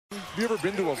you ever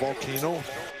been to a volcano?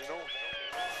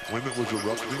 When it was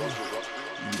erupting?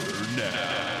 You're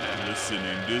now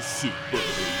listening to Super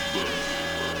Hoopers.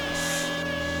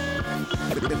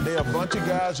 They're a bunch of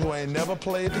guys who ain't never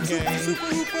played the game.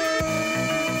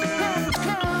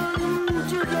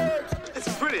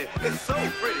 It's pretty. It's so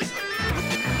pretty.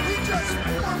 We just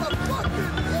won a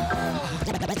fucking war.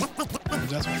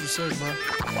 That's what you say, bro.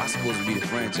 I'm supposed to be the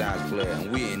franchise player,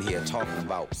 and we're in here talking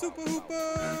about Super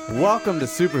Hoopers. Welcome to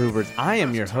Super Hoopers. I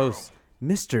am your host,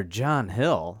 Mr. John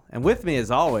Hill, and with me,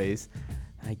 as always,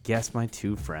 I guess my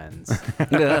two friends.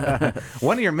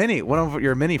 One of your mini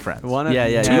friends. One of two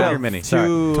of your mini.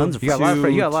 Two, Tons of friends.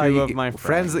 You got a lot of my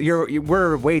friends.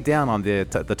 We're way down on the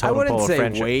totem I wouldn't pole of say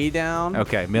friendship. way down.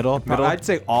 Okay, middle. I'd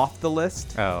say off the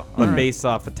list. Oh, but alright. based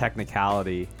off of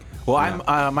technicality. Well,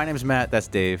 I'm. My name's Matt. That's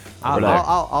Dave.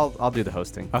 I'll do the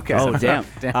hosting. Okay. Oh, damn.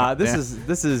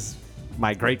 This is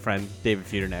my great friend David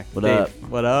Feudernick. What Dave, up?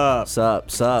 What up? Sup?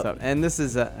 What's up? And this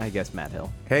is I guess Matt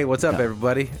Hill. Hey, what's up,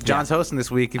 everybody? John's hosting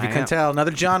this week. If you I can am. tell, another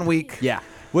John week. Yeah.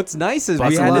 What's nice is Lots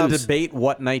we of had loves. to debate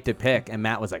what night to pick, and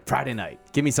Matt was like, Friday night.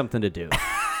 Give me something to do.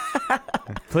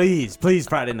 please,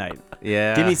 Friday night.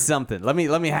 Yeah. Give me something. Let me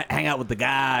hang out with the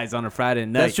guys on a Friday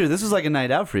night. That's true. This is like a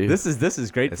night out for you. This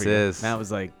is great for you. is. Matt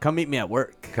was like, come meet me at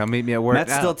work. Come meet me at work.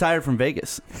 Matt's still tired from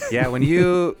Vegas. Yeah, when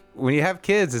you have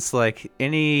kids, it's like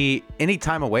any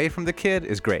time away from the kid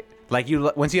is great. Like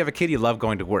once you have a kid, you love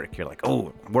going to work. You're like,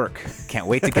 oh, work! Can't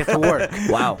wait to get to work.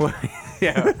 Wow.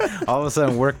 Yeah. All of a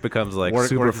sudden, work becomes like Work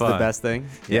super is fun. the best thing.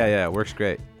 Yeah, work's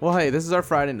great. Well, hey, this is our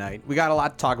Friday night. We got a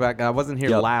lot to talk about. I wasn't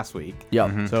here Yep. last week.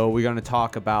 Yep. So we're going to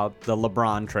talk about the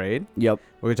LeBron trade. Yep.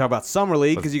 We're going to talk about Summer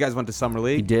League because you guys went to Summer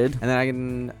League. We did. And then I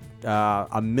can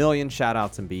a million shout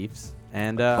outs and beefs.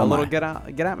 And a little get at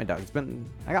me, dog.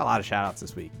 I got a lot of shout outs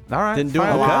this week. All right. Didn't do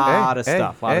fine. a lot Okay. of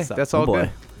stuff. Hey, that's all Oh, boy.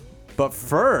 good. But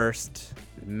first,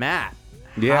 Matt.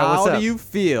 Yeah, how what's up? do you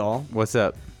feel What's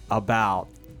up? about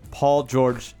Paul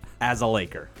George as a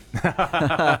Laker? Very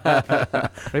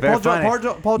Paul funny.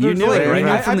 George You knew Laker, it, right? you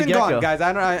knew it I've from the been gone, get-go. guys.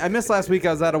 I missed last week.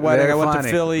 I was at a wedding. Very I went funny. to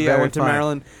Philly. I Very went to funny.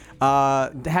 Maryland.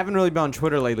 Haven't really been on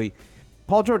Twitter lately.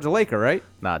 Paul George a Laker, right?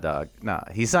 Nah, dog. Nah,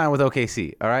 he signed with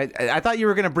OKC. All right. I thought you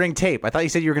were gonna bring tape. I thought you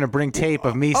said you were gonna bring tape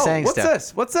of me saying what's stuff.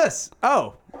 this? What's this?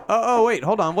 Oh, wait,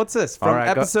 hold on. What's this? From All right,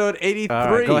 go- episode 83.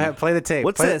 All right, go ahead. Play the tape.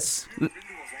 What's Play the- this?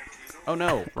 Oh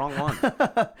no, wrong one.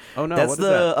 Oh no, That's what is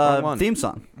the that? Wrong one. theme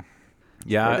song.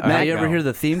 Yeah. Matt, you ever no. hear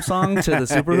the theme song to the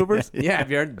Super Hoopers? Yeah, have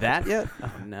you heard that yet?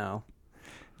 Oh no.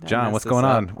 Did I John, mess what's this going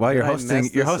up? on? While you're Did I hosting,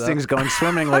 mess your this up? hosting's going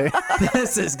swimmingly.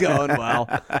 This is going well.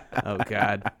 Oh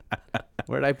God,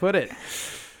 where'd I put it?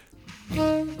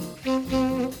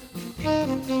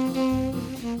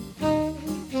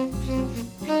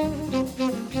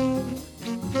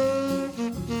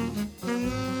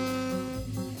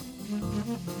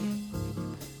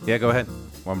 Yeah, go ahead.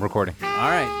 Well, I'm recording. All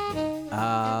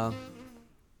right.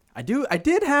 I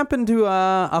did happen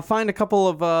to find a couple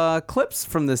of clips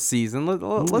from this season. Let's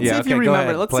see if you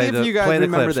remember. Let's see if you guys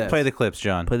remember clips. this. Play the clips,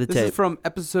 John. Play the This tape. is from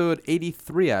episode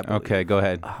 83, I believe. Okay, go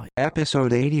ahead.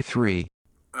 Episode 83.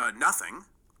 Nothing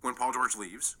when Paul George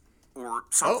leaves, or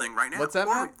something right now. what's that,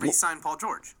 Or Matt? re-sign Paul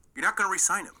George. You're not going to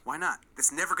re-sign him. Why not?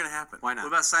 That's never going to happen. Why not? What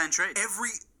about sign and trade?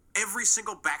 Every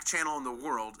single back channel in the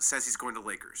world says he's going to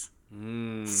Lakers.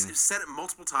 He's said it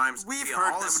multiple times. We've Yeah,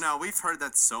 heard all that. this- No, we've heard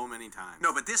that so many times.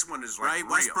 No, but this one is like right.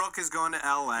 real. Westbrook is going to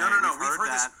L.A. No. We've heard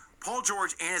that. this. Paul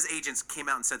George and his agents came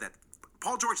out and said that.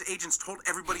 Paul George's agents told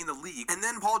everybody in the league. And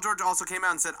then Paul George also came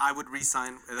out and said, "I would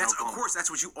re-sign." at That's of Oklahoma." course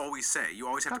that's what you always say. You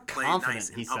always have How to play confident nice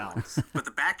he in public. sounds. But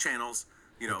the back channels,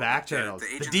 you know, back channels, the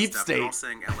the agents deep and stuff, they're all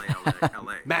state. saying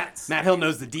LA. Matt Hill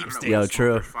knows the deep I don't know, state. Yo, who's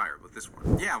true. Fired with this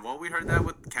one. Yeah, well, we heard that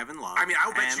with Kevin Love. I mean,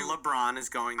 I'll bet and you- LeBron is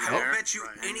going I there. will bet you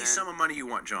And any then- sum of money you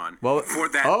want, John, Well, for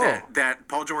that, oh. that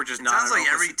Paul George is not. Sounds an like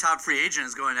Oklahoma- every top free agent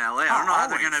is going to LA. I don't know how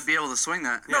they're always. going to be able to swing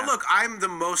that. No, Yeah. look, I'm the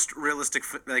most realistic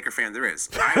Laker fan there is.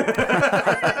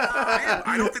 I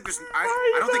don't think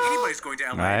I don't think anybody's going to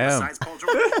LA I am. besides Paul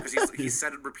George because he's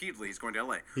said it repeatedly. He's going to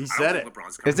LA. He I don't said think it.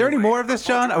 LeBron's coming Is there to any LA. more of this,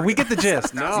 Paul John? George- We get the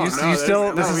gist. No, you no,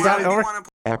 still. there's- This is no, not we over.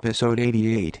 Episode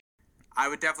 88. I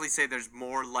would definitely say there's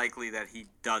more likely that he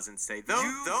doesn't stay. Though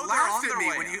You they're on laughed their at me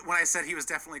way when I said he was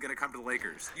definitely going to come to the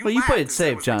Lakers. Well, you laughed played and said it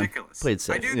safe, was John. ridiculous. Played I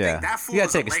safe. do Yeah. think that fool You gotta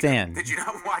was a take a Laker. stand. Did you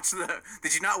not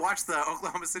watch the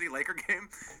Oklahoma City Laker game?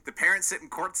 The parents sitting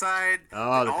courtside.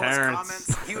 Oh, and the all parents.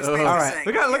 His comments. He was Oh. basically All right.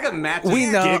 saying, Look at Matt We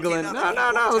just know- giggling.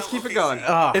 No. Let's keep it going.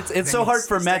 Oh, It's so hard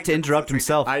for Matt to interrupt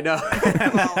himself. I know.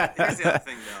 Well, here's the other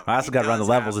thing, though. I also He got to run the does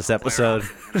levels have this a player episode.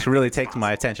 option. This really takes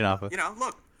my attention off of. You know,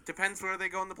 look, depends where they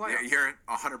go in the playoffs. Yeah, you're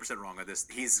 100% wrong on this.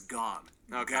 He's gone.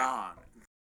 Okay. Gone.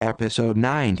 Episode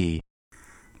 90.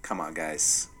 Come on,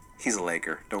 guys. He's a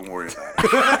Laker. Don't worry about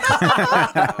it.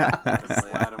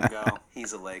 Just let him go.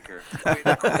 He's a Laker.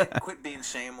 Quit being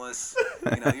shameless.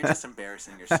 You're just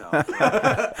embarrassing yourself.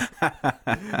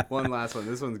 One last one.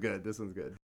 This one's good.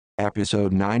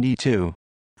 Episode 92.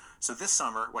 So this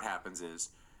summer, what happens is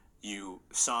you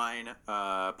sign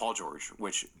Paul George,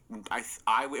 which if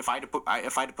I had to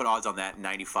put odds on that,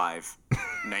 95,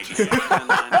 97,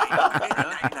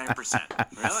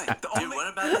 99%. Really? Dude,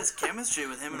 what about this chemistry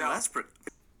with him and Westbrook?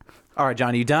 All right,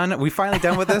 John, you done? We finally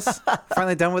done with this?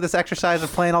 Finally done with this exercise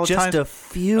of playing all the time? Just a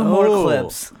few more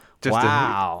clips.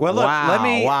 Wow. Well, look, let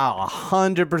me. Wow,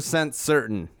 100%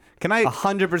 certain. Can I?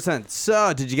 100%.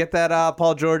 So, did you get that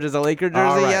Paul George as a Laker jersey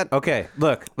All right. yet? Okay,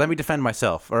 look, let me defend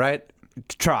myself, all right?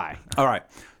 Try. All right.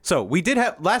 So, we did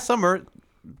have, last summer,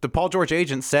 the Paul George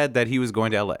agent said that he was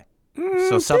going to L.A.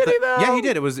 So something, did he though? Yeah, he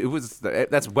did. It was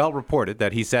that's well reported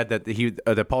that he said that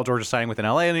that Paul George is signing with an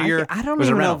LA in a year. I don't was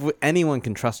even a know rental. if anyone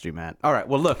can trust you, Matt. All right.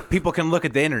 Well, look, people can look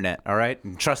at the internet. All right,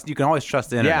 and you can always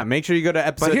trust the internet. Yeah, make sure you go to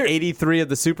episode 83 of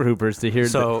the Super Hoopers to hear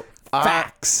the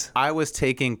facts. I was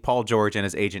taking Paul George and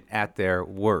his agent at their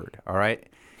word. All right,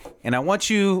 and I want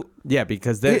you. Yeah,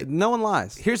 because no one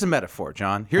lies. Here's a metaphor,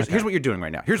 John. Here's what you're doing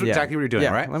right now. Here's exactly what you're doing.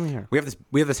 Yeah, all right. let me hear. We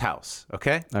have this house.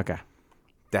 Okay. Okay.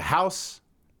 The house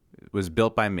was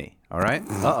built by me. All right.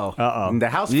 Uh-oh. And the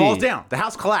house falls down. The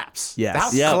house collapsed. Yes. The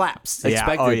house Yep. collapsed. Yeah.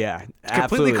 Expected. Oh, yeah. Completely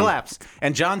Absolutely. collapsed.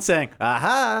 And John saying,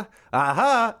 aha,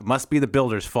 must be the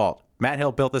builder's fault. Matt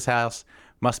Hill built this house.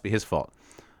 Must be his fault.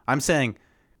 I'm saying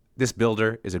this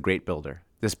builder is a great builder.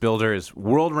 This builder is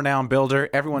world-renowned builder.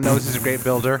 Everyone knows he's a great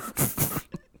builder.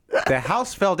 The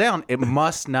house fell down. It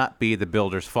must not be the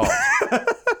builder's fault.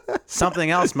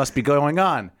 Something else must be going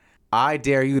on. I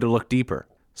dare you to look deeper.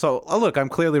 So, look, I'm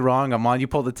clearly wrong. I'm on. You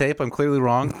pulled the tape. I'm clearly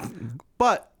wrong.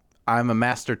 But I'm a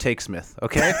master takesmith,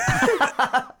 okay?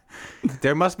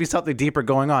 There must be something deeper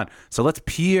going on. So let's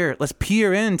peer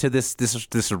into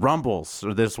this rumbles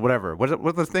or this whatever. What's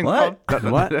the thing called?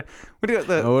 What? What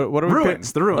are we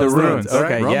ruins? The ruins. The ruins. all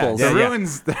right? Okay, Rumbles. The yeah.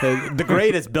 ruins. The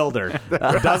greatest builder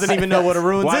doesn't even know what a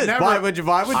ruins is. Why would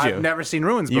you? I've never seen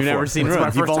ruins before. You've never seen It's my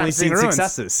ruins. You've first time only seeing seen ruins.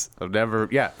 successes. I've never,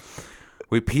 yeah.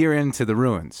 We peer into the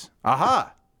ruins.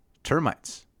 Aha!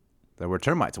 Termites. There were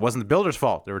termites. It wasn't the builder's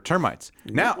fault. There were termites.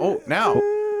 Now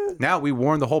we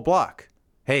warn the whole block.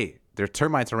 Hey, there are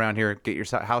termites around here. Get your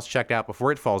house checked out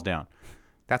before it falls down.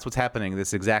 That's what's happening in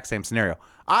this exact same scenario.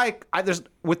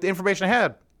 With the information I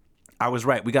had, I was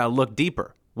right. We got to look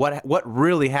deeper. What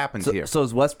really happens here? So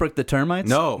is Westbrook the termites?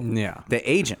 No. Yeah. The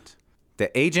agent,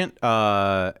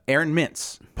 Aaron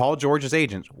Mintz, Paul George's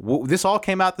agent. This all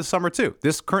came out this summer too.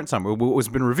 This current summer, what's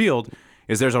been revealed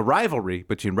is there's a rivalry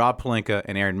between Rob Pelinka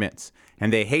and Aaron Mintz,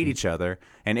 and they hate each other.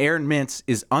 And Aaron Mintz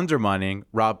is undermining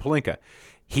Rob Pelinka.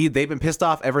 They've been pissed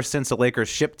off ever since the Lakers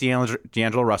shipped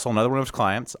D'Angelo Russell, another one of his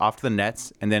clients, off to the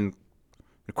Nets, and then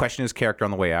questioned his character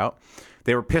on the way out.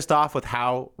 They were pissed off with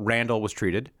how Randall was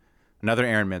treated, another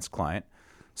Aaron Mintz client.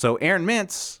 So Aaron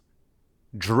Mintz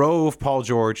drove Paul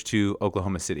George to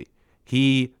Oklahoma City.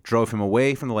 He drove him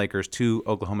away from the Lakers to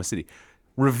Oklahoma City,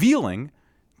 revealing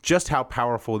just how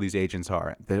powerful these agents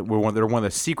are. They're one of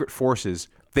the secret forces.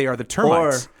 They are the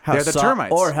termites. They're the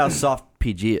termites. Or how soft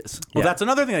PG is. Well, that's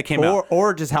another thing that came out.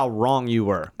 Or just how wrong you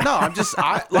were. No,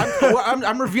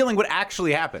 I'm revealing what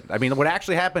actually happened. I mean, what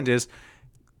actually happened is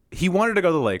he wanted to go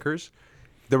to the Lakers.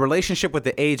 The relationship with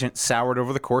the agent soured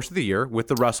over the course of the year with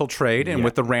the Russell trade and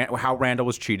with how Randall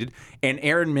was treated. And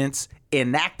Aaron Mintz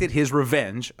enacted his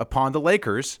revenge upon the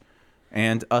Lakers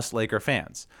and us Laker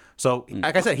fans. So,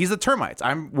 like I said, he's the termites.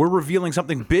 We're revealing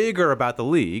something bigger about the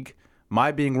league.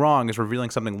 My being wrong is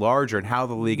revealing something larger and how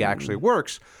the league actually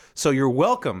works. So you're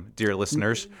welcome, dear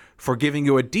listeners, for giving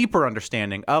you a deeper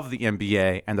understanding of the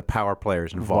NBA and the power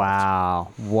players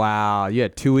involved. Wow. You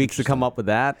had 2 weeks to come up with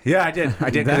that? Yeah, I did. I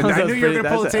knew you were going to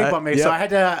pull the tape on me, so I had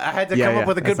to come up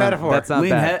with a good metaphor. That's not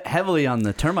Lean bad. heavily on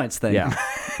the termites thing. Yeah,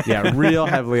 real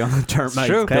heavily on the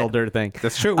termite builder thing.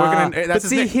 That's true. That's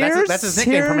his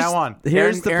nickname from now on.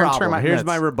 Here's the Aaron problem. Termite Here's Mintz.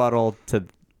 my rebuttal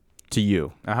to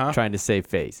you trying to save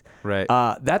face. Right.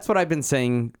 That's what I've been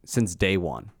saying since day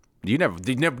one. You never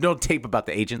no tape about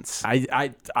the agents.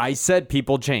 I said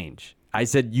people change. I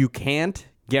said you can't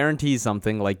guarantee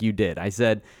something like you did. I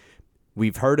said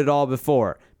we've heard it all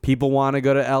before. People want to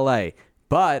go to LA,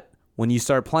 but when you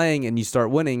start playing and you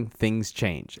start winning, things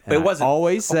change. And It wasn't- I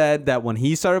always said that when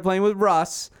he started playing with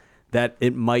Russ, that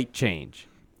it might change.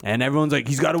 And everyone's like,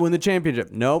 he's got to win the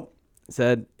championship. Nope. I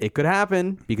said it could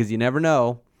happen because you never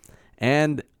know.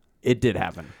 And it did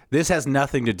happen. This has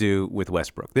nothing to do with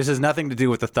Westbrook. This has nothing to do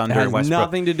with the Thunder It has and Westbrook.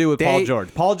 nothing to do with Paul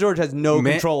George. Paul George has no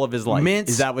control of his life.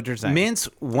 Is that what you're saying? Mintz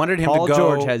wanted him Paul to go.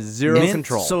 George has zero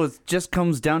control. So it just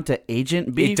comes down to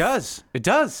agent beef. It does. It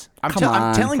does. I'm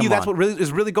Come telling you, on. that's what really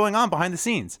is really going on behind the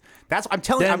scenes. I'm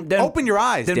telling you. Open your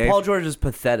eyes, Then Dave. Paul George is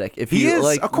pathetic. If He he is.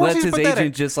 like Of course lets he's his pathetic.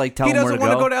 agent just like tell he him where doesn't to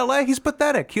want go. to go to LA. He's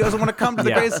pathetic. He doesn't want to come to the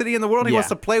Yeah. greatest city in the world. He wants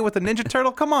to play with the Ninja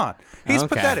Turtle. Come on. He's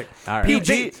Okay. pathetic. All right.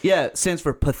 PG, yeah, stands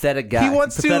for pathetic guy. He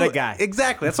wants Pathetic to. guy.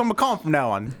 Exactly. That's what I'm going to call him from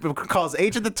now on. Calls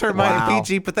Agent the Termite Wow. and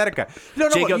PG pathetic guy. You don't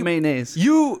know Jacob what, Mayonnaise.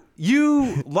 You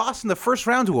lost in the first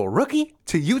round to a rookie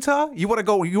to Utah. You want to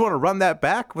go? You want to run that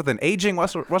back with an aging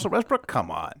Russell Westbrook?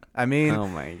 Come on. I mean, Oh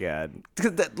my God.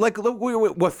 like look,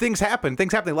 what things happen.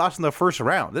 Things happen. They lost in the first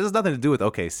round. This has nothing to do with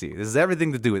OKC. This is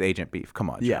everything to do with agent beef. Come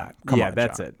on, John. Yeah. Come yeah. on,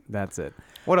 That's John. it. That's it.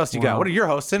 What else you got? What are you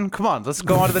hosting? Come on, let's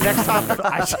go on to the next topic.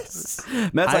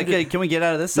 Matt's like, hey, can we get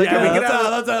out of this? Yeah,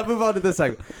 segment? let's move on to this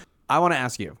segment. I want to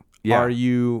ask you: Yeah. Are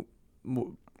you?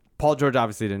 Paul George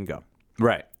obviously didn't go.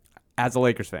 Right. As a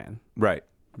Lakers fan, Right.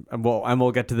 and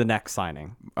we'll get to the next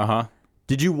signing.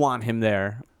 Did you want him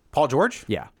there? Paul George?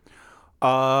 Yeah.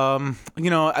 As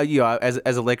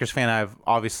a Lakers fan, I've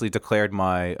obviously declared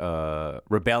my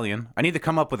rebellion. I need to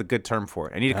come up with a good term for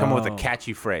it. I need to come up with a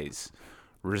catchy phrase: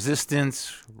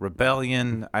 resistance,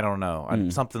 rebellion. I don't know,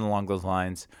 something along those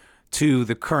lines. To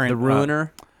the current The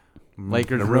ruiner.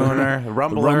 Lakers the ruiner, the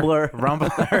Rumbler.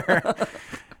 rumbler.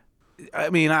 I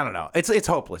mean, I don't know. It's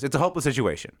hopeless. It's a hopeless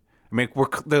situation. I mean,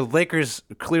 the Lakers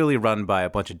clearly run by a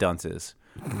bunch of dunces,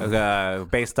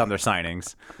 based on their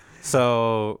signings.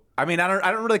 So, I mean, I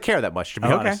don't really care that much, to be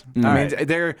honest. I mean,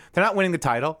 they're not winning the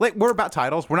title. Like, we're about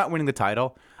titles. We're not winning the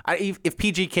title. If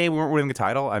PG came, we weren't winning the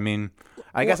title. I mean,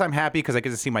 I guess I'm happy because I get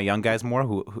to see my young guys more.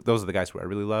 Who those are the guys who I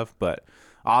really love. But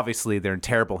obviously, they're in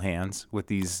terrible hands with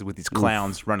these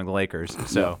clowns running the Lakers.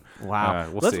 So, Wow.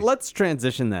 we'll see. Let's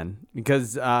transition then,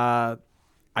 because I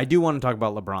do want to talk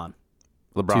about LeBron.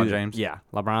 LeBron James. Yeah,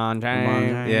 LeBron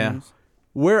James. Yeah.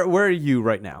 Where are you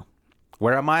right now?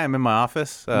 Where am I? I'm in my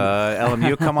office.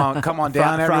 LMU, come on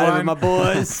down, Friday everyone. with my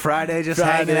boys. Friday, just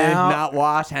Friday, hanging out. not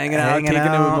wash, hanging out, Hanging kicking it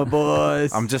out. with my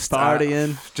boys. I'm just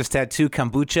partying. Just had 2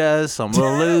 kombuchas, so I'm a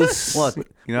little loose. What?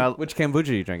 You know, Which kombucha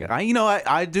are you drinking?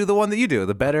 I do the one that you do,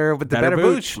 the better with the Better better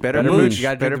booch. booch, better Better booch, booch. You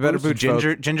gotta drink better the better booch,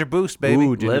 booch, ginger boost, baby.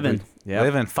 Ooh, ginger Living. boost. Yep.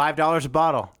 Living $5 a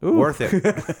bottle, worth it,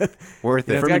 worth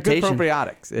it. It's got good Fermentation.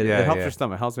 probiotics. It Yeah, helps yeah. your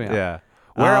stomach. Helps me out. Yeah.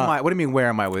 Where am I? What do you mean? Where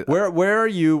am I with? Where are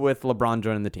you with LeBron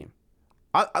joining the team?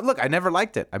 Look, I never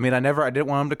liked it. I mean, I didn't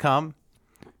want him to come.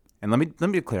 And let me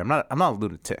be clear. I'm not a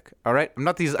lunatic. All right. I'm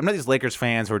not these Lakers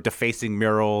fans who are defacing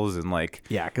murals and like.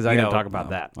 Yeah, because I you gotta know, talk about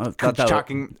that. I thought that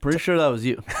Chalking- pretty sure that was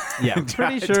you. Yeah,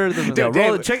 pretty sure. Dude, Roll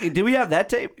Dave- it. Check. Do we have that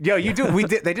tape? Yo, you do. We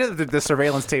did. They did the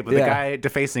surveillance tape of the Yeah. guy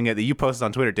defacing it that you posted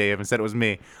on Twitter, Dave, and said it was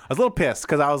me. I was a little pissed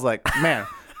because I was like, man,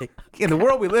 in the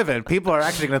world we live in, people are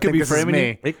actually going to think be this is framing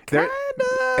me. you. They're-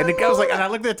 And the guy was like, and I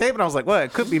looked at the tape and I was like, well,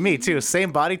 it could be me too.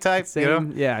 Same body type, Same, you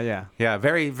know? yeah. Yeah,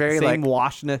 very, very Same like.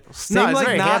 washness. No, Same he's like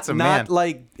very not, handsome, not man.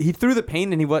 like he threw the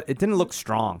paint and it didn't look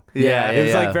strong. Yeah, it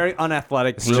was yeah. like very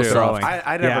unathletic paint True. throwing.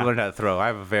 I never Yeah. learned how to throw. I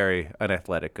have a very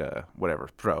unathletic,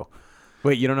 throw.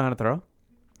 Wait, you don't know how to throw?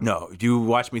 No, you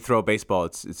watch me throw a baseball.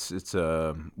 It's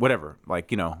whatever. Like,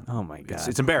 you know. Oh my God.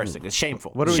 It's embarrassing. It's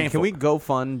shameful. What It's are we? shameful. Can we go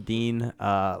fund Dean?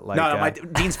 No,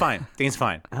 Dean's fine. Dean's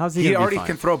fine. How's he He gonna be already fine?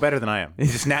 can throw better than I am.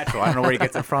 He's just natural. I don't know where he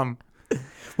gets it from.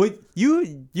 Wait,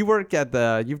 you work at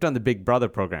you've done the Big Brother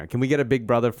program. Can we get a Big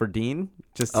Brother for Dean?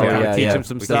 Just to Oh, kinda yeah, teach yeah. him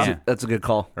some We stuff. can. That's a good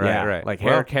call. Right, yeah, right. like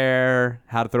Well- hair care,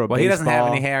 how to throw a Well, baseball, he doesn't have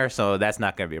any hair, so that's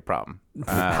not going to be a problem.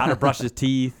 how to brush his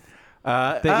teeth.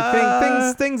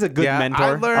 Things Things a good yeah, mentor,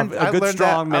 I learned, a good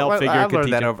strong male figure I could learned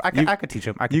teach that him. over. I could teach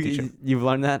him. I could teach him. You've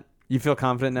learned that. You feel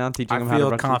confident now teaching him I how to feel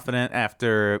brush confident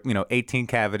after 18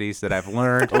 cavities that I've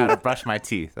learned how to brush my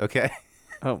teeth. Okay. Teeth?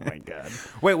 Oh my God.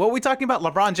 Wait, what are we talking about?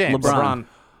 LeBron James. LeBron.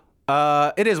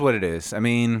 It is what it is. I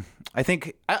mean, I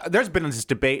think there's been this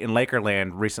debate in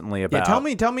Lakerland recently about.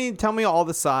 Yeah, tell me all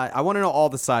the sides. I want to know all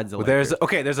the sides of Well, Lakers.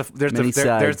 there's Many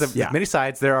sides. Yeah. many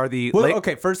sides. There are the Well,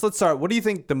 okay, first let's start. What do you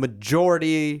think the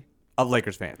majority of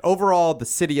Lakers fans overall, the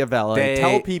city of LA?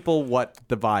 Tell people what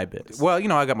the vibe is. Well,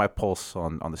 I got my pulse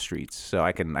on the streets, so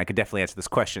I can definitely answer this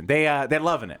question. They're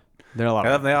loving it. They're a lot.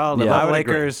 They love I would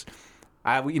agree. Lakers.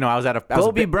 I was at a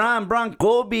Kobe Bryant,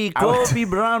 Kobe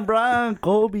Bryant,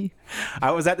 Kobe.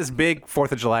 I was at this big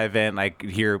 4th of July event. I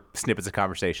could hear snippets of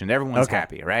conversation. Everyone's Okay.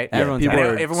 happy, right? Everyone's people And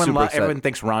are everyone super excited. everyone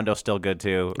thinks Rondo's still good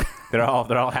too. They're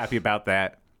all happy about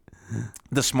that.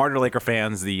 The smarter Laker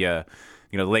fans, the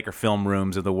Laker film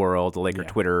rooms of the world, the Laker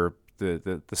Twitter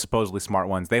the supposedly smart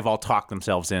ones, they've all talked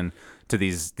themselves in to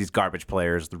these garbage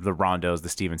players, the Rondos, the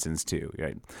Stevensons too.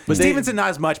 Right? But Stevenson not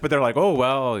as much, but they're like, oh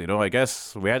well, I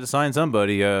guess we had to sign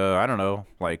somebody. I don't know,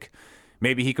 like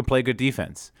maybe he could play good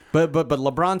defense. But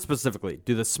LeBron specifically,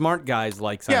 do the smart guys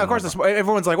like? Yeah, of course. LeBron?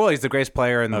 Everyone's like, well, he's the greatest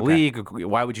player in the league.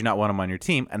 Why would you not want him on your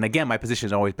team? And again, my position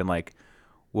has always been like,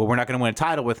 well, we're not going to win a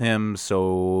title with him,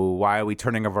 so why are we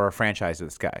turning over our franchise to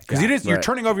this guy? Because you're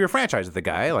turning over your franchise to the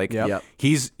guy. Like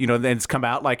he's, then it's come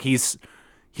out like he's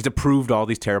approved all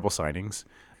these terrible signings.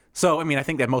 So I mean, I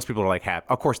think that most people are like happy.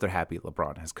 Of course, they're happy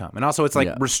LeBron has come, and also it's like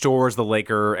restores the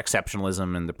Laker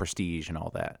exceptionalism and the prestige and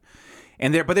all that.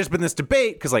 But there's been this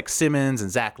debate because like Simmons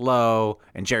and Zach Lowe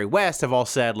and Jerry West have all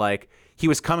said like he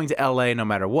was coming to LA no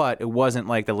matter what. It wasn't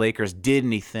like the Lakers did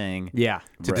anything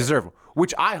to deserve him,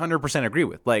 which I 100% agree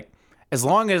with. Like as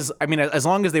long as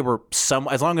they were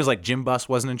as long as like Jim Buss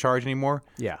wasn't in charge anymore.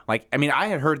 Yeah. Like I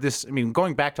had heard this.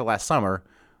 Going back to last summer,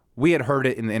 we had heard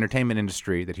it in the entertainment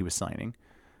industry that he was signing.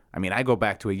 I go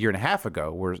back to a year and a half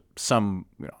ago where I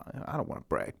don't want to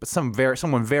brag, but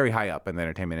someone very high up in the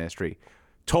entertainment industry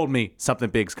told me something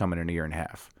big's coming in a year and a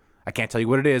half. I can't tell you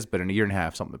what it is, but in a year and a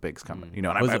half, something big's coming.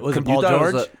 Was it Paul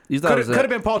George? Could have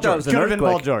been Paul George. Could have been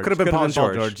Paul George. Could have been Paul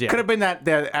George. Could have been that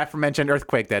aforementioned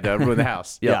earthquake that ruined the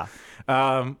house. Yeah.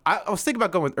 I was thinking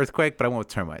about going with earthquake, but I went with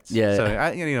termites. Yeah.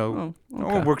 So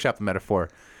we'll workshop the metaphor.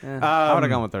 I would have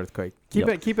gone with earthquake.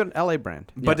 Keep it LA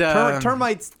brand. But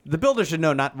termites, the builder should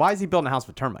know. Not why is he building a house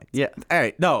with termites? Yeah. All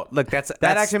right. No, look, that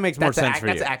actually makes more sense for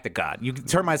you. That's an act of God.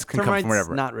 Termites can come from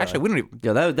wherever. Not really. Actually, we don't even.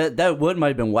 Yeah, that wood might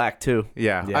have been whack too.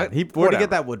 Yeah. Where'd he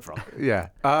get that wood from? Yeah.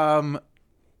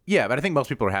 Yeah, but I think most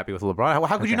people are happy with LeBron.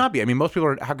 How could you not be? Most people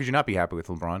are. How could you not be happy with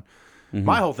LeBron? Mm-hmm.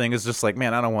 My whole thing is just like,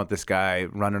 man, I don't want this guy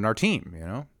running our team.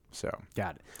 So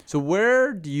got it. So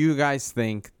where do you guys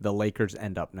think the Lakers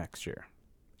end up next year?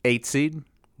 8th seed.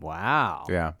 Wow.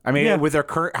 Yeah. With their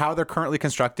how they're currently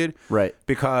constructed, right?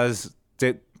 Because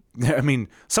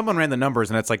someone ran the numbers,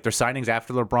 and it's like their signings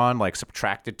after LeBron like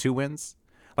subtracted 2 wins.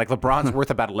 Like LeBron's worth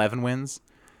about 11 wins,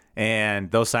 and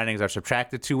those signings are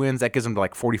subtracted 2 wins. That gives them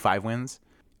like 45 wins.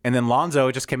 And then Lonzo,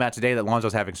 it just came out today that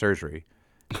Lonzo's having surgery.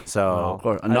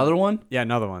 So another one? Yeah,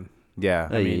 another one. Yeah.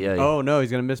 Oh no, he's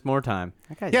gonna miss more time.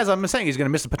 Okay. Yeah, as I'm saying, he's gonna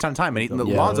miss a ton of time. And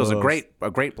Lonzo's a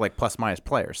great like plus minus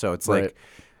player. So it's like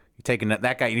you're taking that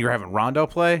guy and you're having Rondo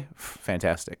play,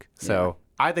 fantastic. So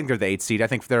I think they're the 8th seed. I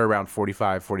think they're around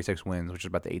 45, 46 wins, which is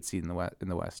about the 8th seed in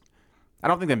the West. I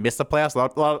don't think they missed the playoffs. A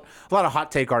lot of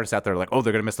hot take artists out there are like, oh,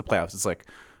 they're gonna miss the playoffs. It's like,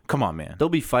 come on, man. They'll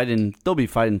be fighting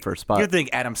for a spot. You think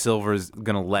Adam Silver is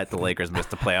going to let the Lakers miss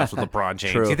the playoffs with LeBron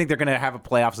James? True. You think they're going to have a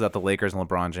playoffs without the Lakers and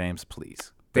LeBron James?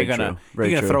 Please. They're Very going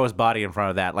true. to throw his body in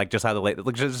front of that, like just how the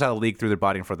league threw their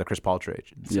body in front of the Chris Paul trade.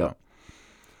 So.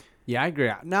 Yeah, I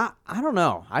agree. Now, I don't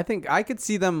know. I think I could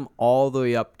see them all the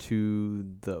way up to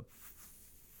the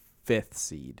 5th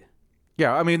seed.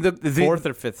 Yeah, the 4th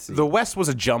or 5th seed. The West was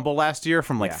a jumble last year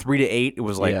from 3 to 8. It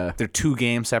was like they're 2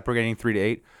 games separating 3 to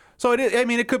 8. So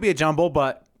it could be a jumble,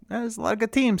 but there's a lot of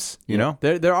good teams. You know,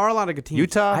 there are a lot of good teams.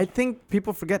 Utah. I think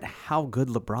people forget how good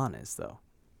LeBron is, though.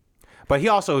 But he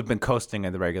also has been coasting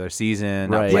in the regular season,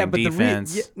 right? Not playing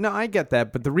defense. No, I get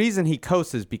that, but the reason he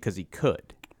coasts is because he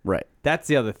could. Right. That's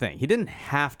the other thing. He didn't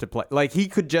have to play. Like he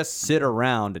could just sit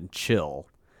around and chill,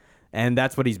 and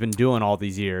that's what he's been doing all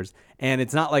these years. And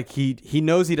it's not like he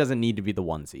knows he doesn't need to be the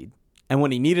 1 seed. And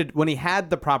when he had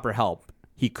the proper help,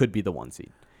 he could be the 1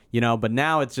 seed. But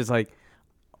now it's just like,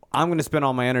 I'm going to spend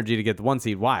all my energy to get the 1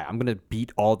 seed. Why? I'm going to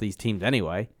beat all these teams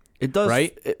anyway. It does,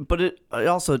 right? But it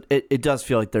also does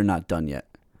feel like they're not done yet.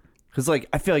 Because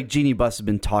I feel like Jeannie Buss has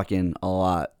been talking a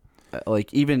lot,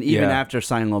 even after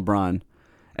signing LeBron,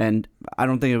 and I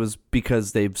don't think it was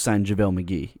because they've signed JaVale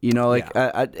McGee.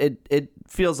 It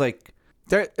feels like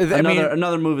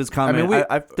another move is coming.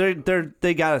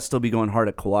 They gotta still be going hard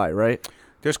at Kawhi, right?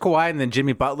 There's Kawhi, and then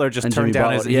Jimmy Butler he just turned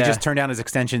down his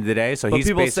extension today. So but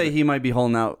people say he might be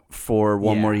holding out for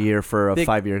one more year for a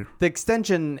 5-year. The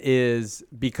extension is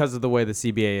because of the way the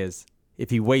CBA is. If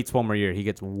he waits one more year, he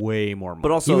gets way more money. But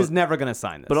also, he was never going to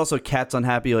sign this. But also, Cat's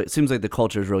unhappy. It seems like the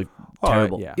culture is really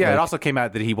terrible. Yeah, it also came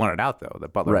out that he wanted out, though.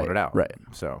 That Butler wanted out. Right.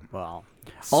 So, well.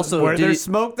 Also, where there's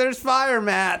smoke, there's fire,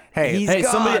 Matt. He's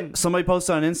gone. Somebody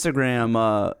posted on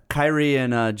Instagram, Kyrie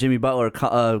and Jimmy Butler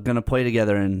going to play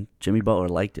together, and Jimmy Butler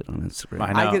liked it on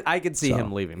Instagram. I could see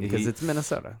him leaving because it's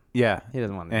Minnesota. Yeah. He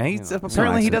doesn't want to. And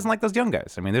apparently he doesn't like those young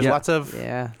guys. There's lots of...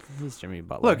 Yeah, he's Jimmy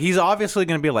Butler. Look, he's obviously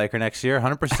going to be a Laker next year,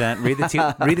 100%. Read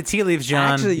the tea leaves,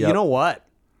 John. Actually, you know what?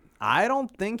 I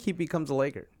don't think he becomes a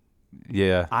Laker.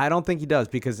 Yeah. I don't think he does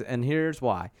and here's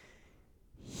why.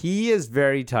 He is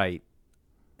very tight.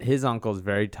 His uncle is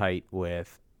very tight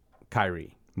with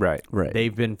Kyrie. Right. Right.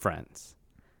 They've been friends.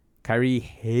 Kyrie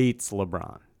hates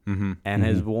LeBron and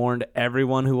has warned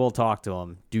everyone who will talk to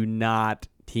him, do not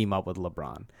team up with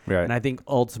LeBron. Right. And I think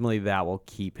ultimately that will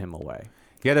keep him away.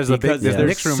 Yeah, there's Because there's there's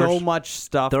Knicks rumors. so much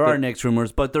stuff There are Knicks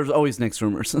rumors, but there's always Knicks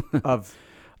rumors. of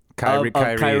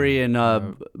Kyrie and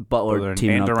Butler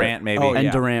teaming and up Durant, there. maybe. And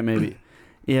yeah. Durant, maybe.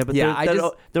 Yeah, but Yeah,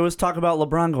 there was talk about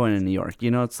LeBron going to New York.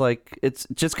 You know, it's like it's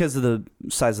just because of the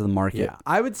size of the market. Yeah,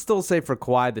 I would still say for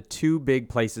Kawhi, the two big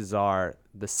places are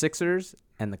the Sixers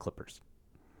and the Clippers.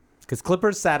 Because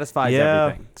Clippers satisfies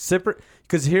everything.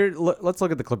 Because here, let's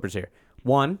look at the Clippers here.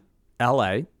 One,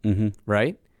 L.A.,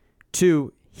 right?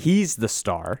 Two, he's the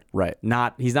star. Right.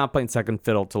 He's not playing second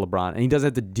fiddle to LeBron, and he doesn't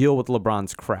have to deal with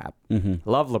LeBron's crap.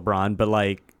 Love LeBron, but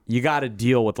like you got to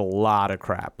deal with a lot of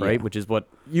crap, right? Yeah. Which is what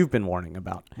you've been warning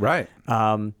about. Right.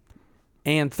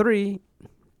 And three,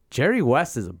 Jerry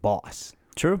West is a boss.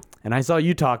 True. And I saw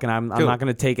you talking. I'm not going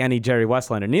to take any Jerry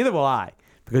Westlander. Neither will I,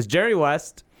 because Jerry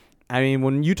West. I mean,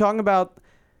 when you talking about,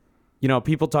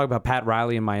 people talk about Pat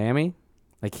Riley in Miami,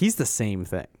 like he's the same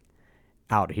thing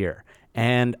out here.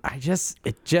 And it just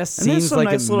And there's seems some like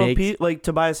nice it little makes like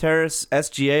Tobias Harris,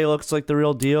 SGA looks like the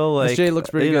real deal. Like, SGA looks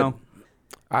pretty good.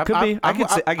 Could be. I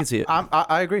can see it.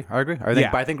 I agree.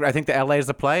 But I think the LA is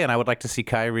the play, and I would like to see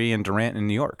Kyrie and Durant in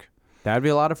New York. That'd be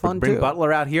a lot of fun Bring too.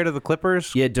 Butler out here to the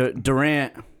Clippers. Yeah,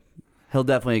 Durant. He'll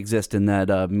definitely exist in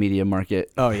that media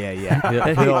market. Oh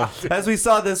yeah. As we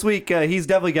saw this week, he's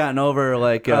definitely gotten over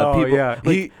people. yeah.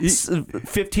 Like,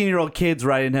 15-year-old kids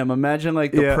writing him. Imagine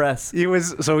like the press. He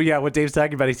was what Dave's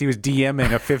talking about is he was DMing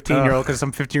a 15-year-old because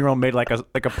some 15-year-old made like a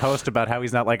post about how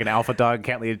he's not like an alpha dog,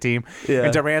 can't lead a team. Yeah.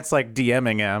 And Durant's like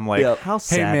DMing him like, Yep. How hey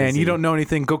sad man, is you he? don't know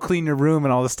anything. Go clean your room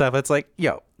and all this stuff. It's like,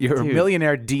 yo, you're a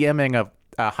millionaire DMing a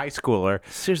high schooler.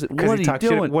 Seriously, 'cause what he are you talks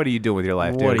shit. doing? What are you doing with your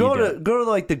life, dude? What are you Go to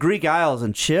like the Greek Isles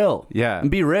and chill. Yeah.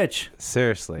 And be rich.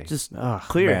 Seriously. Just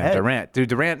clear your head.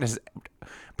 Durant is.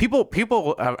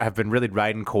 People have been really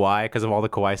riding Kawhi because of all the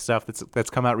Kawhi stuff that's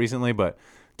come out recently, but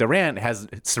Durant has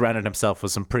surrounded himself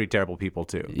with some pretty terrible people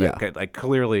too. Yeah. That, like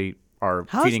clearly are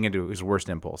feeding into his worst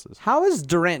impulses. How has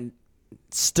Durant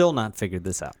still not figured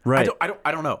this out? Right.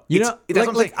 I don't know.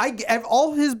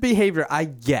 All his behavior, I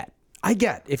get.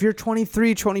 If you're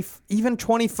 23, 20, even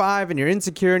 25, and you're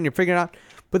insecure and you're figuring it out,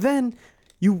 but then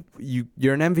you're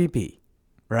an MVP,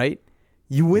 right?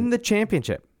 You win the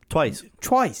championship Twice.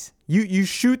 You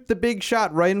shoot the big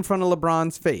shot right in front of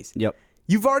LeBron's face. Yep.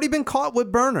 You've already been caught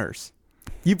with burners.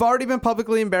 You've already been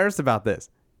publicly embarrassed about this.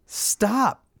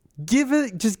 Stop. Give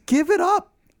it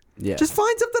up. Yeah. Just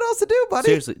find something else to do, buddy.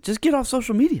 Seriously, just get off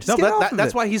social media. No, get off of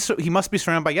that's it. why he must be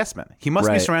surrounded by yes men. He must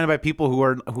be Right. surrounded by people who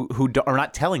are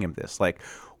not telling him this. Like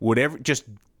whatever, just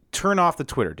turn off the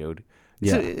Twitter, dude.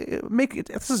 Yeah.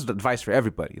 This is advice for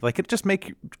everybody. Like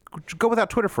go without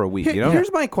Twitter for a week. You know.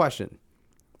 Here's my question.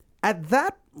 At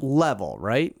that level,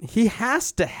 right? He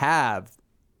has to have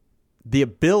the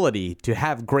ability to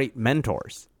have great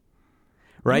mentors,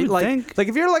 right? You would think. Like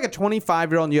if you're like a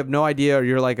 25-year-old and you have no idea, or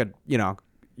you're like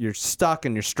you're stuck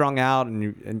and you're strung out,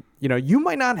 and you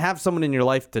might not have someone in your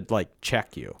life to like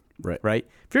check you, right?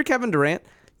 If you're Kevin Durant,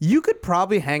 you could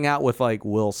probably hang out with like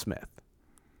Will Smith,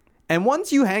 and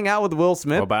once you hang out with Will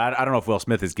Smith, Well, but I don't know if Will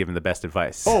Smith is giving the best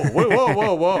advice. whoa.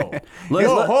 Hold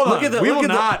on. We will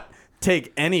not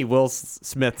take any Will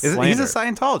Smith slander. He's a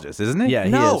Scientologist, isn't he? Yeah, he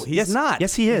No, is. he's Yes, not.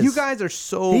 yes, he is. You guys are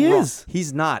so He wrong. is.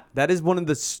 He's not. That is one of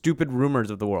the stupid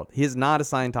rumors of the world. He is not a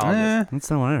Scientologist.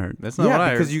 That's not what I heard. That's not what I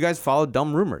heard. because you guys follow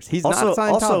dumb rumors. He's not a Also,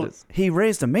 Scientologist. he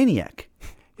raised a maniac.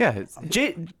 Yeah.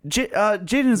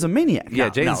 Jaden is a maniac. Yeah,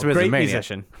 Jaden Smith's a great maniac.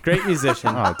 musician. Great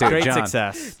musician. Oh, dude, great John.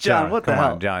 success. John, what the come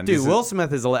hell? on, John. Dude, This is- Will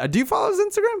Smith is do you follow his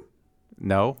Instagram?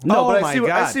 No. No, Oh but my I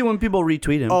God. see when people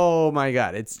retweet him. Oh my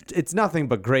God. It's nothing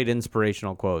but great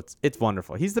inspirational quotes. It's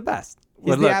wonderful. He's the best. He's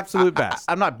Well, the look, absolute best.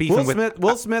 I'm not beefing with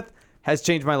Will Smith has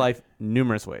changed my life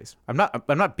numerous ways. I'm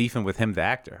not beefing with him, the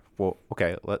actor. Well,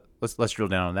 okay, let's drill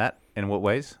down on that. In what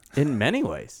ways? In many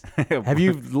ways. Have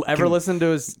you ever listened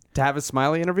to his Tavis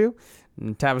Smiley interview?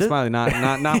 Tavis Smiley,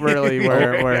 not really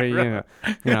where he,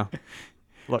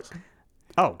 look.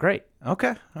 Oh, great. Okay.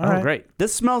 All Oh, right. great.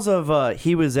 This smells of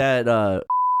he was at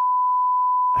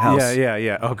house.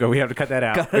 Yeah. Oh, God, we have to cut that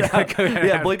out.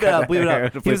 Yeah, bleep it out. Bleep it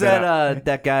out. He was at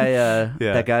that guy. Yeah.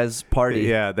 That guy's party.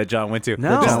 Yeah, that John went to.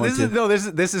 No.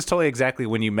 This is totally exactly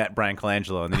when you met Brian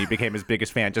Colangelo and then you became his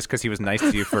biggest fan just because he was nice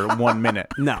to you for 1 minute.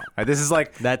 No. This is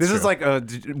like That's this is true. like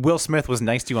Will Smith was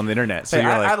nice to you on the internet. So Hey,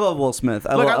 you're I like, love Will Smith.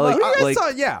 Look, I love- You guys like, saw,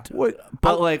 yeah.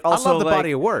 but like also I love the like,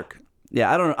 body of work.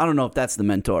 Yeah, I don't know if that's the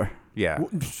mentor. Yeah.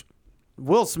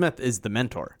 Will Smith is the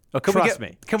mentor. Can Trust we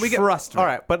me. Can we get Trust me. All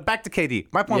right, but back to KD.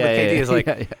 My point Yeah, with KD yeah, is like,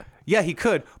 yeah. yeah, he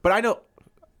could, but I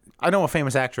know a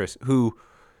famous actress who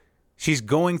she's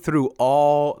going through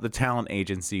all the talent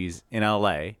agencies in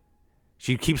LA.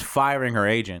 She keeps firing her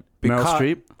agent. Meryl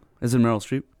Streep? Is it Meryl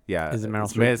Streep? Yeah. Is it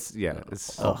Meryl Streep? Yeah.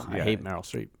 It's, Oh, yeah. I hate Meryl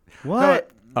Streep.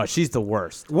 What? Oh, she's the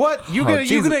worst. What? You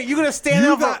gonna stand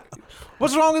You up? got-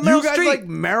 What's wrong with Meryl You guys Streep? like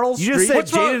Meryl Streep? You just said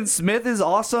What's wrong- Jaden Smith is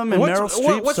awesome and Meryl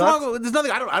Streep what's sucks? wrong? There's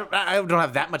nothing. I don't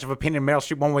have that much of opinion of Meryl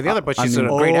Streep one way or the other, but she's mean,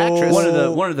 a great actress.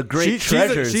 One of the great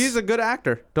treasures. She's a good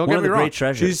actor. Don't One get of me the wrong. great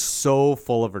treasures. She's so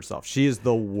full of herself. She is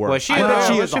the worst. Well, she I is- bet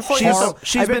she well, is she's a full of horrible. herself.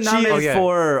 She's I bet been she nominated is- yeah.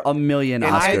 for a million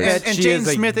And Oscars. and she Jaden is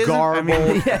a Smith isn't? I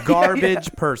mean-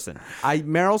 garbage person.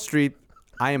 Meryl Streep,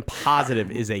 I am positive,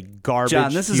 is a garbage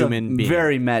John, this is a human being.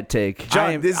 very mad take.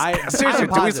 John, seriously, I'm do we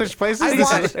positive. switch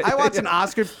places? I watched an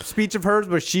Oscar speech of hers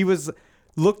where she was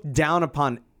looked down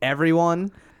upon everyone.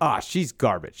 Ah, she's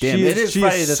garbage. Damn, She it is she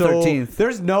Friday the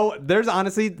 13th. There's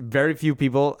honestly very few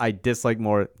people I dislike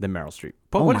more than Meryl Streep.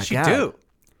 But Oh what my did she God. do?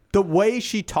 The way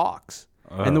she talks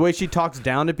and the way she talks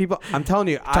down to people, I'm telling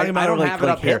you, I about don't her have like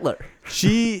it up here. Hitler.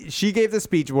 She gave the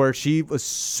speech where she was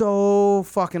so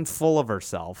fucking full of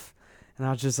herself, and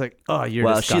I was just like, oh, you're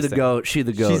Well, disgusting. she the goat. She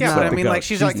the goat. She's Yeah, not but I the mean, goat. like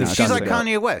she's She's like not she's the like goat.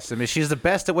 Kanye West. I mean, she's the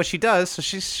best at what she does, so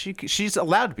she's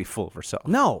allowed to be full of herself.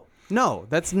 No,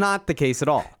 that's not the case at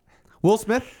all. Will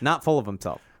Smith, not full of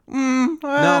himself.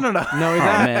 I don't know. No, he's Oh,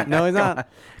 not. man. No, he's not.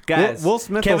 Guys, Will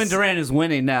Smith. Kevin will- Durant is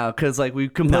winning now because like we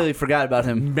completely forgot about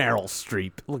him. Meryl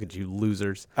Streep. Look at you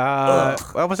losers.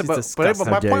 What was it? She's But disgusting.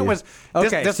 my How dare point you. was,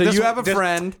 Okay, so you have a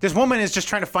friend- This woman is just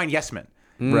trying to find yes men.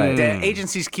 Right. The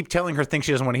agencies keep telling her things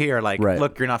she doesn't want to hear, like, Right.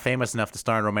 "Look, you're not famous enough to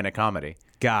star in romantic comedy."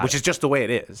 Got which it. is just the way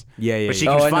it is. Yeah, yeah, But she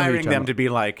yeah. keeps Oh, I know who you're firing talking them about. to be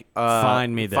like,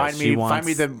 Find me this. find She me wants-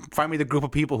 the group of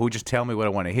people who just tell me what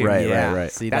I want to hear. Right, Yeah.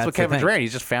 right. See, That's what the Kevin thing. Durant.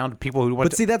 He's just found people who want.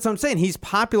 But see, that's what I'm saying. He's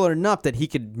popular enough that he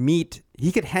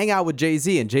could hang out with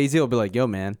Jay-Z, and Jay-Z will be like, yo,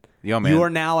 man, Yo, man. you are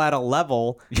now at a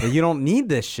level that you don't need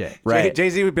this shit. Right.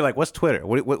 Jay Z would be like, "What's Twitter?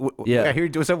 What, Yeah. I hear you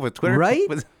doing something with Twitter, Right?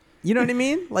 What- You know what I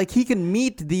mean? Like he can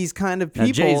meet these kind of Now,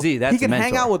 people. Jay-Z, that's he can a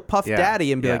hang mentor. out with Puff Yeah,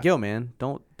 Daddy and be yeah. like, "Yo, man,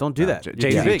 don't do that." You're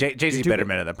too big. Jay Z You're too better big.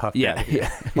 man than Puff. Yeah, Daddy. yeah.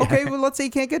 Okay, well, let's say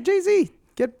you can't get Jay-Z.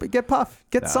 Get Puff.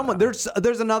 Get someone. There's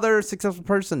another successful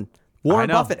person. Warren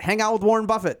know. Buffett. Hang out with Warren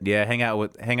Buffett. Yeah, hang out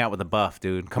with the Buff,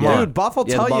 dude. Come Dude, on, Buff will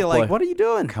Yeah, tell the you Buff like, boy. "What are you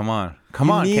doing?" come on, You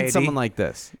need KD. someone like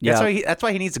this. That's Yeah.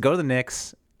 why he needs to go to the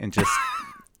Knicks and just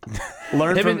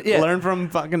Learn Him from and- yeah. learn from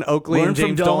fucking Oakley Learn and from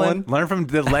James Dolan. Dolan. learn from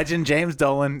the legend James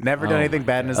Dolan. Never done anything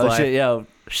bad in his Oh life. shit, yo!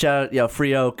 Shout out, yo!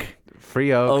 Free Oak.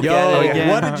 Free Oak. Oak Yo, at it again.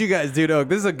 what did you guys do to Oak?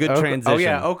 This is a good transition. Oh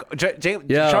yeah, Oak.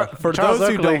 Yeah, for Charles those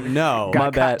who Oakley don't know, got My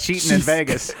caught bad. cheating in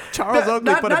Vegas. Charles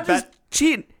Oakley put a not bet. just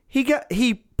cheating.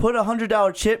 He put a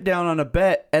 $100 chip down on a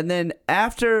bet, and then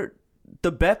after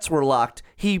the bets were locked,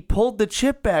 he pulled the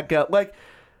chip back up. Like,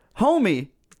 homie,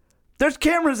 there's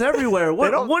cameras everywhere.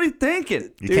 What are you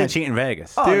thinking? You can't cheat in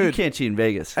Vegas. Oh, you Dude. can't cheat in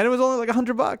Vegas. And it was only like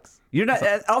 $100. You're not.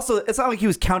 Also, it's not like he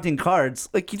was counting cards.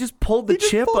 Like he just pulled the He just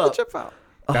chip pulled up. the chip out.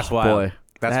 That's Oh, wild. boy.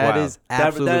 That's That wild. is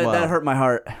absolutely that wild. hurt my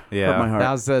heart. Yeah. Hurt my heart.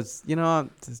 That was you know,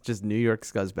 it's just New York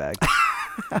scuzzbag.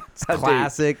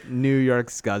 Classic New York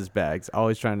scuzbags.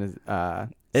 Always trying to.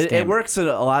 It scam. works at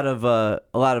a lot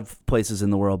of places in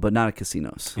the world, but not at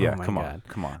casinos. Yeah, Oh my come on, God.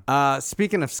 come on.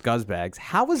 Speaking of scuzbags,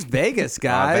 how was Vegas,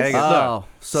 guys? Vegas. Oh, Look,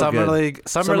 so Summer good. League.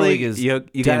 Summer League League is you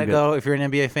damn gotta good. go if you're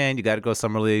an NBA fan. You gotta go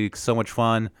Summer League. So much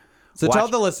fun. So Watch- tell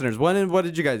the listeners what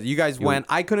did you guys? You guys went.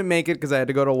 I couldn't make it because I had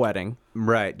to go to a wedding.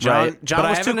 Right, John. Right? John but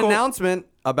was I have too an cool. announcement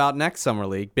about next summer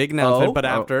league. Big announcement, Oh? but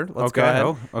after. Let's go okay. ahead.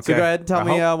 Oh, So okay. go ahead and tell I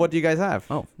me hope- what do you guys have?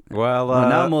 Oh, Well, well,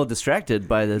 now I'm a little distracted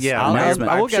by this yeah, I'll-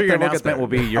 announcement. I will I'm sure get your there, we'll get announcement there. will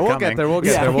be you're We'll coming. get there, we'll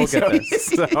get there, we'll get there.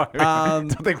 So, I don't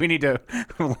think we need to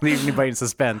leave anybody in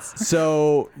suspense.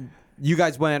 So you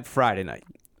guys went Friday night.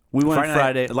 We went night-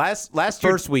 Friday. Last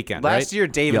year, First weekend, Last right? year,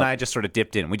 Dave and Yep. I just sort of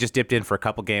dipped in. We just dipped in for a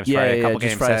couple games Yeah, Friday, yeah, a couple just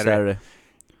games Friday, Saturday.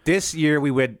 This year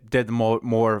we did the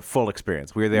more full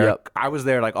experience. We were there. Yep. I was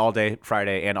there like all day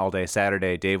Friday and all day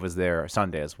Saturday. Dave was there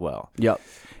Sunday as well. Yep.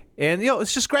 And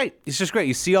it's just great. It's just great.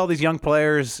 You see all these young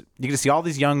players. You get to see all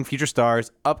these young future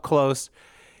stars up close.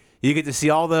 You get to see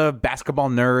all the basketball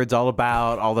nerds all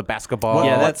about all the basketball.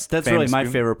 Yeah, that's really famous my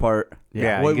people. favorite part.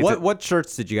 Yeah. you get to- What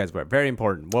shirts did you guys wear? Very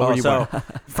important. What were you so, wearing?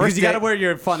 first Because you got to day- wear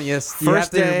your funniest. You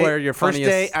First have to day, wear your first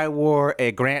funniest. day, I wore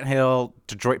a Grant Hill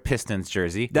Detroit Pistons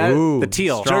jersey. Ooh, the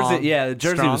teal. strong. Jersey, yeah, the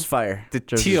jersey Strong. was fire. The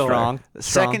Jersey teal. strong.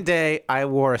 Second day, I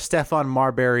wore a Stefan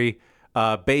Marbury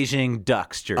Beijing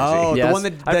Ducks jersey. Oh, Yes, the one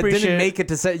that I appreciate didn't it. make it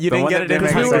to say. You The didn't one get that it didn't in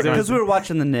make time it for to say- Because we were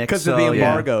watching the Knicks. because so, of the yeah.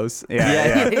 embargoes.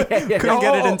 yeah. Couldn't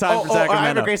get it in time for I have a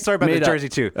Sacramento. great story about Made the up. jersey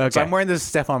too. Okay. So I'm wearing this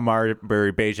Stefan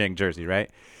Marbury Beijing jersey, right?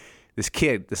 this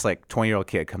kid, this like 20-year-old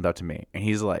kid, comes up to me and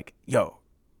he's like, "Yo,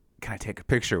 can I take a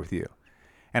picture with you?"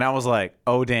 And I was like,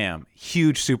 "Oh damn,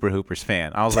 huge Super Hoopers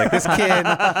fan." I was like, "This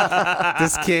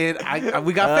kid,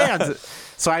 we got fans."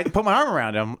 So I put my arm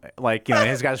around him, like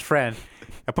his guy's friend.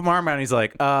 I put my arm around him. He's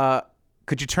like,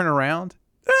 "Could you turn around?"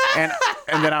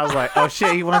 And then I was like, "Oh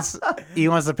shit, he wants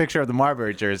a picture of the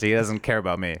Marbury jersey. He doesn't care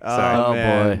about me." So Oh,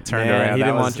 man. boy. turned Man, around. He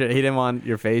didn't want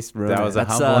your face ruined. That was a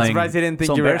That's, humbling. I'm surprised he didn't think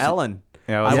so you were embarrassing. Ellen.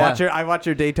 Yeah, it was- I watch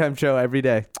your daytime show every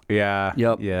day. Yeah.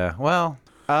 Yep. Yeah. Well,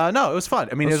 no, it was fun.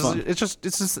 I mean, It was fun. it's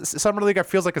just summer league. It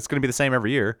feels like it's going to be the same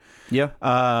every year. Yeah. You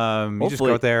just Hopefully.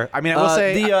 go out there. I mean, I will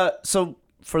say so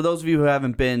for those of you who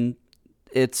haven't been,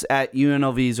 it's at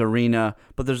UNLV's arena,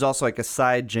 but there's also like a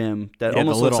side gym that Yeah,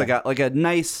 almost the looks little- like a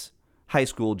nice high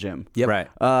school gym. Yep.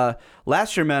 Right.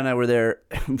 Last year, Matt and I were there.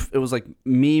 It was like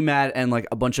me, Matt, and like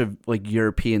a bunch of like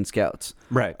European scouts.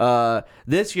 Right.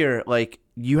 This year, like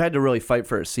you had to really fight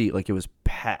for a seat. Like it was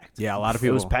packed. Yeah, a lot of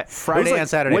It was people. packed. Friday It was, like, and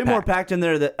Saturday Way more packed. packed in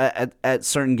there at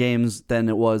certain games than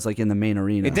it was like in the main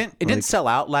arena. It didn't Like, sell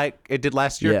out like it did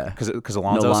last year. Yeah. Because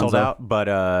Alonzo sold Alonzo. out, but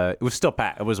it was still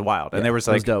packed. It was wild, and there was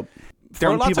it like was dope. there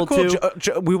were Fun lots of people cool.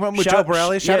 too. We went with Shout- Joe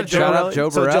Borelli. yeah, Shout out shout out Joe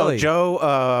So Borelli.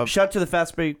 Joe. Shout out to the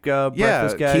Fast Break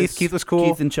breakfast guys. Keith was cool.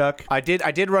 Keith and Chuck. I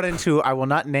did run into. I will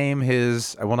not name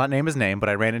his name, but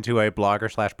I ran into a blogger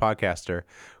 / podcaster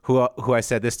who I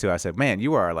said this to. I said, "Man,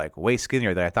 you are like way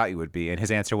skinnier than I thought you would be," and his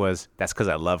answer was, "That's because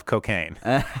I love cocaine."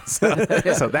 so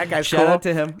that guy's Shout cool. out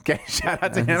to him. Okay, shout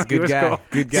out to him. Good He was guy. cool.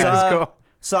 Good He guy. was cool.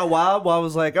 Saw Wild. Wild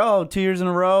was like, 2 years in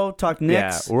a row. Talk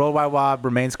Knicks. Yeah, World Wide Wob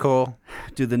remains cool.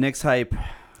 Dude, the Knicks hype.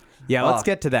 Yeah, let's Oh.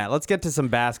 get to that. Let's get to some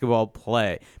basketball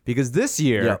play because this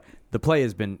year Yeah. the play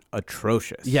has been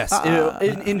atrocious. Yes.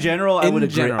 in general, I in would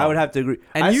agree. general. I would have to agree.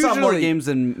 And I saw more usually- games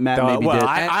than Matt Well, maybe did.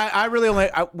 I really only,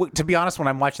 to be honest, when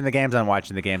I'm watching the games, I'm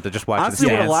watching the games. I just watch Honestly,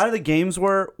 the what stats. a lot of the games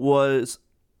was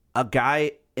a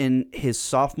guy in his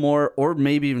sophomore or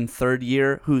maybe even third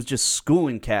year who's just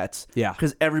schooling cats. Yeah.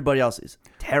 Because everybody else is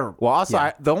terrible. Well,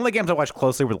 also, the only games I watched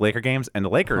closely were the Laker games, and the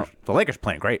Lakers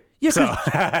playing great. Yeah, So,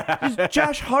 because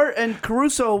Josh Hart and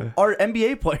Caruso are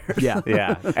NBA players. Yeah.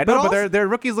 yeah. And But no, also- their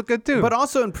rookies look good too. But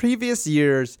also in previous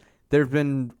years, there have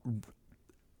been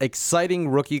exciting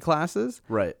rookie classes.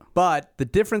 Right. But the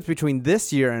difference between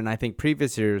this year and I think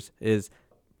previous years is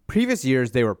previous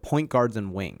years they were point guards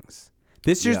and wings.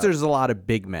 This year's there's a lot of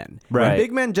big men. Right. And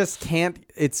big men just can't.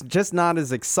 It's just not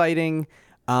as exciting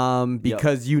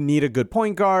because you need a good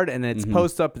point guard and it's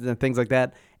post up and things like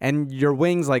that. And your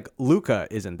wings like Luka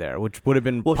isn't there, which would have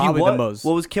been probably the most.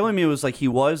 What was killing me was like he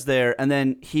was there, and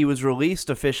then he was released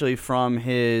officially from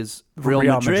his Real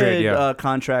Madrid, Madrid yeah.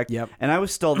 contract. Yep. And I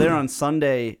was still there on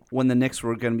Sunday when the Knicks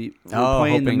were going to be hoping-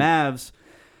 playing the Mavs.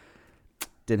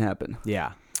 Didn't happen.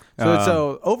 Yeah.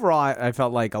 So overall, I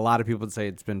felt like a lot of people would say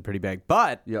it's been pretty big.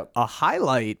 But Yep. a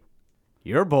highlight,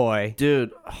 your boy,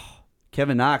 Dude,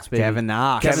 Kevin Knox, baby. Kevin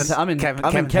Knox. I'm in Kevin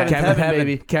Kevin Kevin Heaven,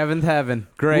 baby. Kevin Heaven.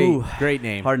 Great. Ooh. Great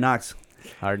name. Hard Knocks.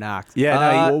 Hard Knocks.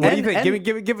 Yeah, no, what do you and-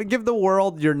 think? Give the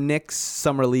world your Knicks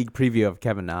summer league preview of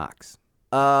Kevin Knox.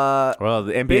 well,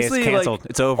 the NBA is basically, canceled. like,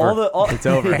 It's over. It's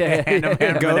over. and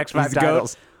the next 5 He's the goat.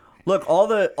 titles. Look, all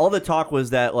the talk was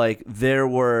that like there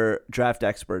were draft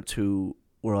experts who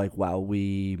were like, "Wow,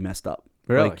 we messed up."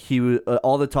 Really? Like he was.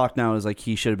 All the talk now is like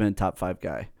he should have been a top 5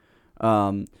 guy.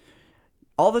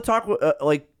 All the talk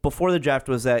like before the draft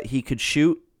was that he could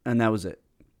shoot and that was it.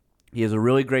 He has a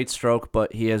really great stroke,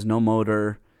 but he has no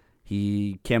motor.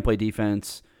 He can't play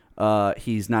defense.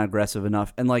 He's not aggressive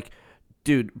enough. And like,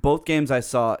 dude, both games I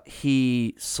saw,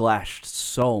 he slashed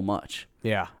so much.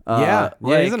 Yeah. Yeah.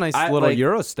 He's a Like, nice I- little like-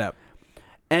 Euro step.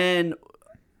 And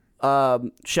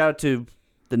shout out to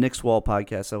the Knicks Wall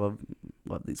podcast. I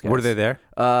love these guys. Were they there?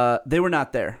 They were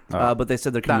not there, but they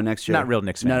said they're coming next year. not real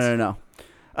Knicks fans. No.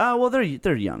 Well, they're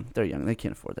young. They're young. They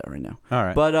can't afford that right now. All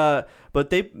right. But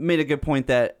they made a good point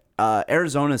that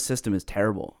Arizona's system is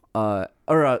terrible.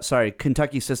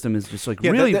 Kentucky's system is just like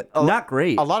Yeah, really not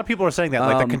great. A lot of people are saying that.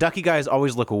 Like the Kentucky guys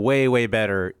always look way, way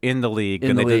better in the league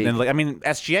than they did in the league. I mean,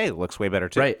 SGA looks way better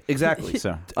too. Right, exactly.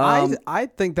 So I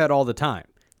think that all the time.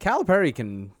 Calipari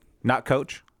can not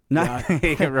coach. Not,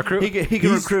 He can recruit. he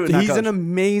can recruit. not He's coach. an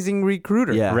amazing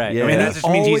recruiter. Yeah. Right. Yeah. I mean, Yeah. that just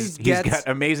means Always he's gets- got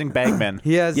amazing bagmen.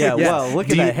 He has. Yeah, yes. well, look at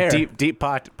deep, that hair. deep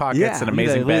pockets Yeah. and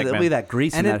amazing look at bagmen. that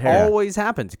grease And in it that hair. always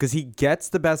happens because he gets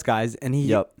the best guys, and he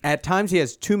Yep. at times he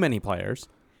has too many players,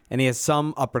 and he has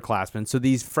some upperclassmen. So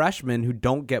these freshmen who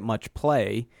don't get much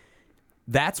play,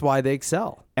 that's why they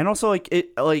excel. And also,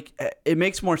 it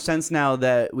makes more sense now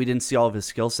that we didn't see all of his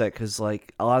skill set because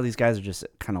like a lot of these guys are just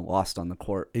kind of lost on the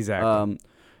court. Exactly.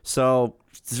 So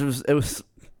it was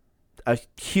a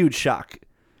huge shock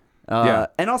Yeah.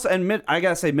 And also, I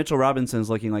gotta say, Mitchell Robinson's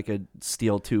looking like a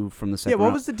steal too from the second. Yeah, what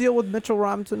round. was the deal with Mitchell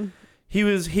Robinson? He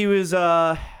was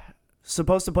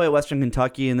supposed to play at Western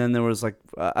Kentucky, and then there was like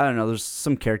I don't know, there's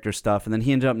some character stuff, and then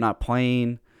he ended up not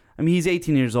playing. I mean, he's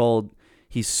 18 years old.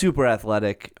 He's super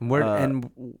athletic. And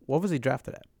what was he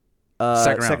drafted at?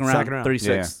 Second round,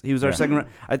 36. Yeah. He was our second round.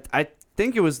 I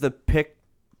think it was the pick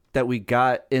that we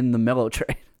got in the Melo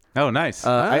trade. Oh, nice.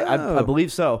 I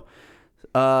believe so.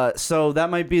 So that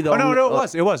might be the. Oh no, only, it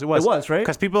was. It was. It was, right?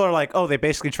 Because people are like, oh, they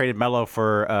basically traded Melo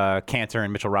for Cantor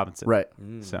and Mitchell Robinson. Right.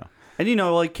 So. And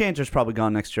like Cantor's probably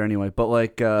gone next year anyway. But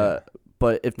like,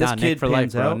 but if this kid Nick for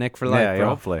pans life, bro. out, Nick for life, Yeah,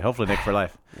 bro. hopefully Nick for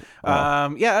life.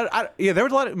 There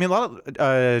was a lot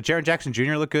of Jaren Jackson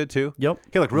Jr. looked good too. Yep.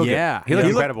 He looked real good. He looked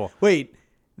incredible. Wait,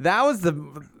 that was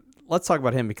let's talk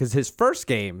about him because his first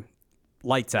game,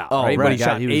 lights out. Oh, right? right. But he Yeah,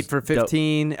 shot he was 8 for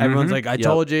 15. Everyone's like, I Yep.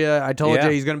 told you Yeah.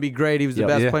 he's going to be great. He was the Yep.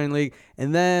 best Yeah. player in the league.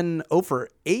 And then 0 for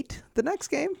 8 the next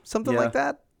game, something Yeah. like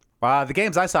that. The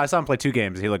games I saw him play 2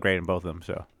 games. He looked great in both of them.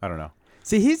 So I don't know.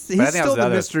 See, he's I think that still was the the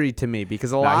other- mystery to me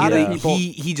because a Nah, lot of people.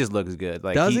 he just looks good.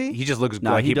 Like Does he? He just looks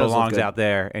Nah, like he he does look belongs good. out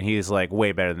there, and he's like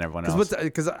way better than everyone else.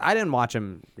 Because I didn't watch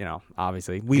him,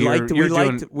 obviously we You were liked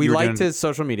doing- his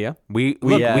social media. We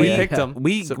picked him.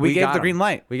 We So gave got the him. green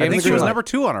light. We I gave him think the he was green light. number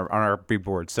 2 on our big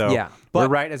board. So Yeah, we're but-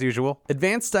 right as usual.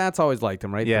 Advanced stats always liked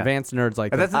him, right? Yeah. Advanced nerds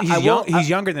like And him. that's, he's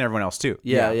younger than everyone else too.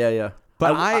 yeah.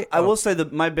 But I will say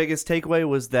that my biggest takeaway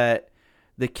was that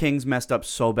the Kings messed up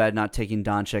so bad not taking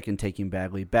Doncic and taking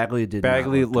Bagley. Bagley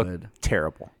Bagley not look looked good.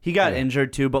 terrible. He got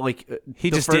injured too, but like He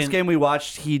the just first didn't- game we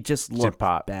watched, he just looked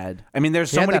pop. bad. I mean,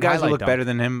 there's He so had many that guys who highlight look dunk. better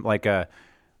than him. Like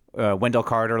Wendell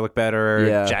Carter looked better.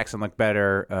 Yeah. Jackson looked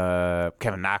better.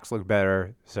 Kevin Knox looked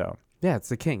better. So yeah, it's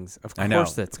the Kings. Of I know.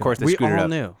 course, that's Of course they we screwed it all up.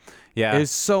 knew. yeah, It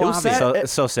was so It was obvious. sad.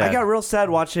 So sad. I got real sad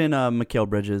watching Mikal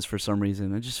Bridges for some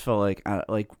reason. I just felt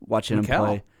like watching him Mikal?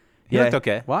 play. He looked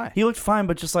okay. Why? He looked fine,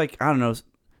 but just like I don't know,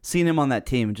 seeing him on that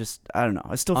team, just I don't know.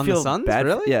 I still On the feel Suns? bad.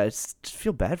 Really? Yeah, I just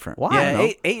feel bad for him. Why? Yeah, I don't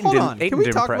know. Ayton Hold didn't- on. Ayton Can we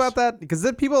didn't talk impress. about that? Because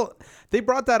then they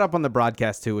brought that up on the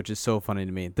broadcast too, which is so funny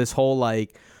to me. This whole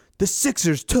like the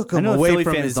Sixers took him know away Philly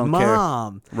from fans his don't care.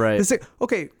 mom. Right.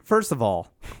 Okay, first of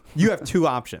all, you have 2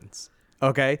 options.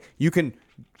 Okay, you can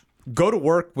go to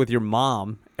work with your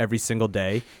mom every single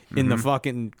day in the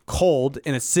fucking cold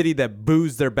in a city that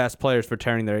boos their best players for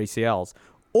tearing their ACLs.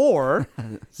 Or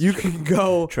you can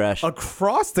go Trash.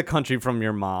 across the country from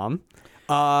your mom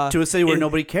To a city where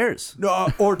nobody cares.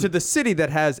 or to the city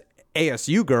that has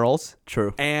ASU girls.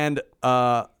 True. And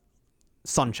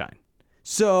sunshine.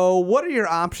 So what are your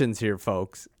options here,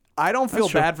 folks? I don't feel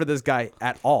true. bad for this guy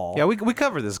at all. Yeah, we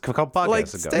covered this a couple podcasts Like,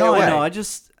 ago. stay No, away. I know.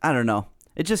 I don't know.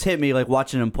 It just hit me like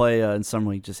watching him play in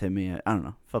summer league. Just hit me. I don't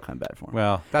know. Felt kind of bad for him.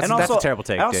 Well, that's And also, a terrible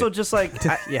take. I also Dave. just like,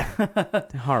 Yeah.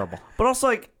 Horrible. but also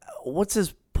like, what's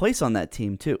his place on that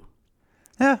team too?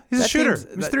 yeah, he's a That shooter.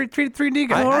 team's- He's that- 3D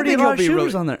guy. I already think a lot he'll of be shooters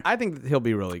really, on there. I think he'll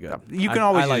be really good. You can I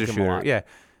always like use a him a shooter. lot. Yeah.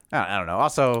 I don't know.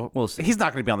 Also, We'll see. he's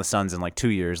not going to be on the Suns in like 2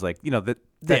 years. Like, Yeah,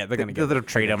 they're gonna get they'll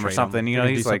trade him or something. You know, They're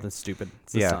gonna he's do like, something stupid.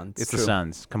 It's the yeah, Suns. it's the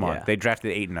Suns. Come on, Yeah. they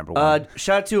drafted Ayton number 1.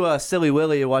 Shout out to Silly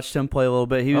Willie. I watched him play a little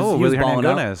bit. He was, Oh, he was Willie balling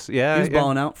out. Hernangomez. Yeah, he was yeah.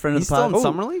 balling out. Friend He's of the still pod. in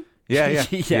summer league. yeah. Yeah.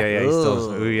 He's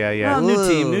still. Ooh, yeah. Oh,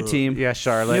 new team. Yeah,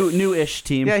 Charlotte. New-ish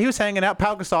team. Yeah, he was hanging out.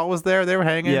 Pau Gasol was there. They were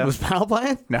hanging. Yeah. Was Powell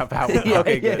playing? No, Pau. Yeah,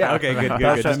 okay, good. yeah. Okay, good.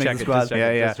 I was trying Just to make the checking, squad. just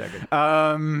checking, Yeah, just yeah.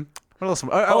 checking. What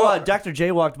else? Dr.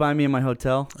 J walked by me in my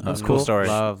hotel. That was cool cool. story.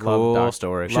 Love cool Doc-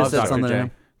 story. Should've Love said Dr. something to J.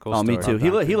 him. Cool Oh, me story.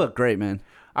 too. He looked great, man.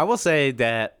 I will say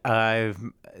that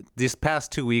these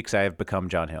past 2 weeks I have become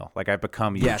John Hill. Like I've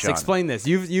become you, Yes. John. Explain this.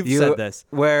 You've said this.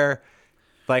 Where,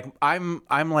 like I'm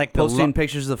like the Posting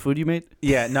pictures of the food you made.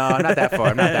 Yeah, no, not that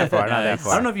far. Not that far. Not that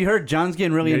far. I don't know if you heard, John's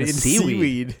getting really into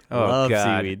seaweed. Oh, Love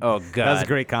God. seaweed. Oh, God. That was a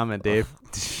great comment, Dave.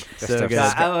 So good.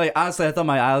 Honestly, I thought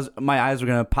my eyes were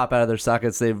gonna pop out of their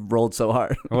sockets. They've rolled so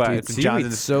hard. What? Dude, It's seaweed's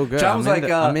John's- so good. John was I'm like,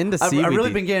 into, I'm into seaweed. I've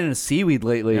really been getting into seaweed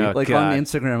lately, Oh, like God. on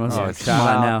Instagram. I was like, Shout come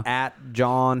on out now. at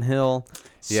John Hill.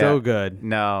 Yeah. So good.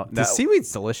 No, The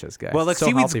seaweed's delicious, guys. Well, look, So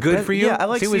seaweed's healthy good for for you. you. Yeah, I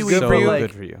like seaweed's seaweed, good for but you, like-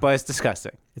 good for you. but it's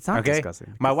disgusting. It's not okay?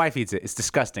 disgusting. My wife eats it. It's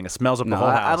disgusting. It smells up the No, whole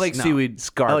house. I like No, seaweed. It's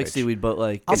I garbage. like seaweed, but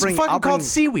like, It's bring- fucking I'll called bring-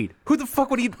 seaweed. Who the fuck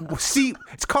would eat sea?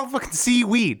 It's called fucking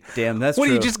seaweed. Damn, that's what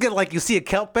do you true. just get? Like you see a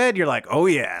kelp bed, you're like, oh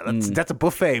yeah, that's a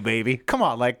buffet, baby. Come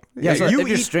on, like Yeah, So you if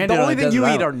you're eat, stranded the on only a thing you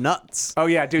desert eat are island. nuts. Oh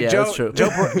yeah, dude. Yeah, Joe that's true.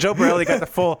 Joe Borelli got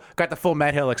the full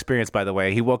Matt Hill experience. By the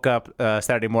way, he woke up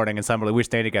Saturday morning in Summerlin. We were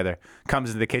staying together.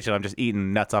 Comes into the kitchen. I'm just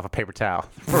eating nuts off a paper towel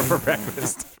for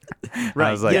breakfast. Right.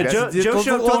 I was like, Yeah, that's- Joe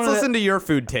showed up to Let's one of the- listen to your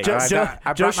food take. Joe, I Joe, got-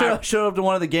 I Joe brought my- showed up to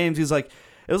one of the games. He was like,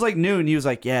 It was like noon. He was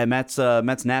like, "Yeah, Matt's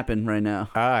napping right now.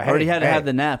 Hey, Already had to hey. have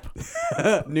the nap."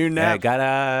 New Yeah, nap.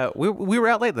 got we were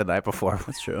out late the night before.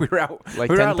 That's true. We were out Like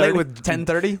we were out late 10:30? with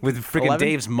 10:30? with freaking 11?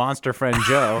 Dave's monster friend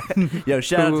Joe. Yo,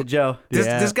 shout out to Joe.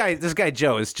 This guy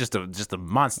Joe is just a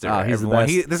monster. Oh, he's the everyone.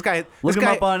 best. This guy. Look this him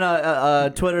guy, up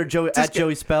on Twitter,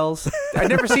 Joey Spells. I've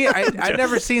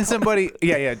never seen somebody.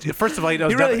 Yeah. First of all, he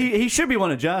knows. He should be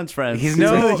one of John's friends. He's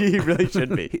no. he really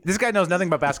should be. This guy knows nothing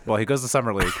about basketball. He goes to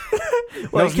summer league.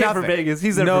 Well, knows he came for nothing. Vegas.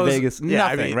 He's there for Knows Vegas.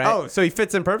 Nothing, right? Oh, so he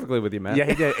fits in perfectly with you, Matt. Yeah,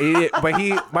 he did. But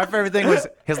my favorite thing was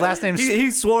his last name's.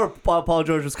 He swore Paul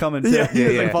George was coming too.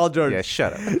 Yeah. Like Paul George. Yeah,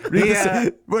 shut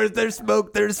up. Where's there's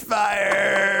smoke, there's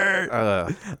fire.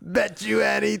 Bet you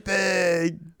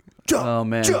anything. Oh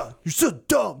man. You're so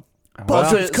dumb. Well,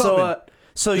 Paul George's coming.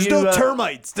 So There's you no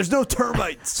termites. There's no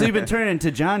termites. So you've been turning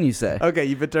into John, you say? Okay,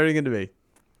 you've been turning into me.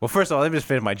 Well, first of all, let me just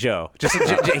finish my Joe.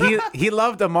 He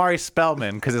loved Amari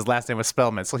Spellman because his last name was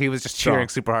Spellman, so he was just cheering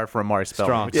super hard for Amari Spellman.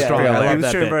 Strong. which is Strong. very I love hilarious. he was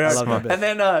that cheering bit. very I hard. love that bit.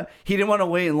 And then he didn't want to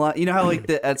wait in line. You know how like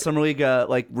at Summer League,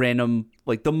 like random,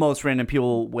 like the most random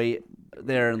people wait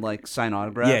there and like sign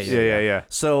autographs. Yeah.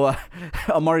 So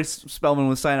Amari Spellman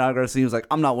was signing autographs, and he was like,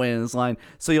 "I'm not waiting in this line."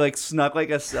 So he like snuck like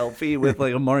a selfie with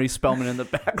like Amari Spellman in the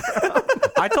background.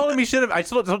 I told him he should have. I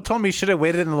told him he should have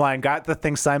waited in the line, got the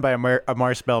thing signed by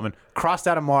Amari Spellman, crossed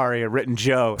out Amari, and written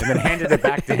Joe, and then handed it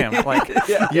back to him. Like,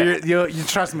 you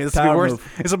trust me, this will be Power worth.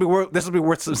 move. This will be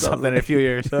worth something in a few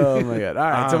years. Oh my god. All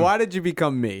right. So why did you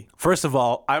become me? First of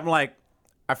all, I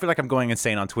feel like I'm going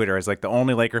insane on Twitter as like the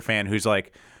only Laker fan who's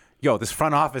like, yo, this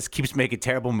front office keeps making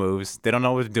terrible moves. They don't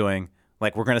know what they're doing.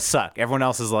 Like, we're gonna suck. Everyone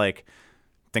else is like,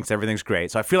 thinks everything's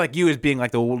great. So I feel like you as being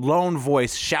like the lone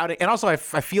voice shouting, and also I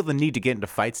feel the need to get into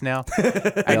fights now.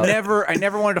 I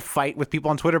never wanted to fight with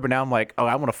people on Twitter, but now I'm like, oh,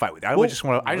 I want to fight with. I just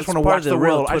want to it's watch part of the the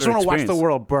real world. I just Twitter want to watch the experience.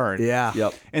 world burn. Yeah.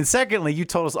 Yep. And secondly, you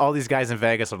told us all these guys in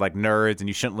Vegas are like nerds, and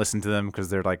you shouldn't listen to them because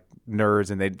they're like nerds,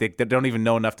 and they don't even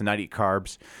know enough to not eat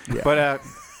carbs. Yeah. But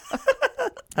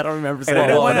I don't remember And saying I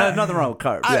don't Well, wanna- there's nothing wrong with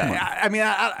carbs. I mean,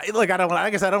 look, I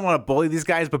guess I don't want to bully these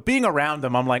guys, but being around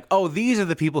them, I'm like, oh, these are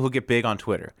the people who get big on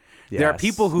Twitter. There are Yes,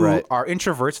 people who right. are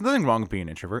introverts. Nothing wrong with being an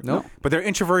introvert. Nope. But they're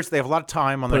introverts. They have a lot of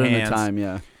time on Put their in hands. the time,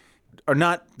 yeah. Or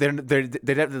not.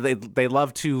 They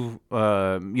love to,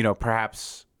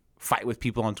 perhaps fight with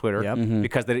people on Twitter Yep.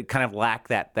 because they kind of lack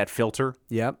that filter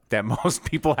Yep. that most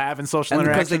people have in social And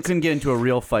because interactions. they couldn't get into a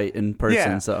real fight in person,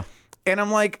 Yeah. so And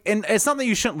I'm like, and it's not that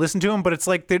you shouldn't listen to them, but it's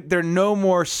like they're no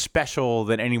more special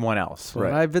than anyone else. What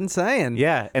I've been saying.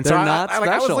 Yeah, and they're so not I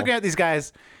special. was looking at these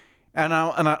guys, and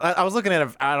I was looking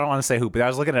at I don't want to say who, but I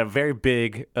was looking at a very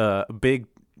big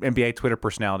NBA Twitter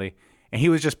personality, and he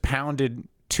was just pounded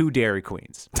 2 Dairy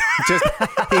Queens. Just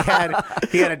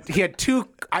he had 2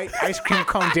 ice cream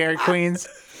cone Dairy Queens.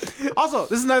 Also,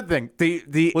 this is another thing.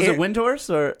 was it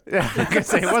Windhorse or I could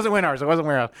say it wasn't Winhouse. It wasn't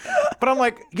Warehouse. But I'm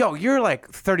like, yo, you're like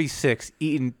 36,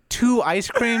 eating 2 ice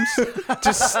creams,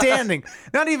 just standing,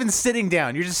 not even sitting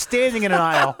down. You're just standing in an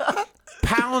aisle,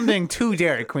 pounding 2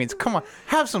 Dairy Queens. Come on,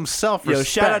 have some self-respect. Yo,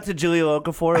 shout out to Julio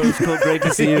Okafor. It was cool. Great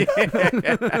to see you.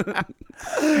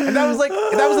 And that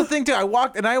was the thing too. I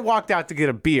walked out to get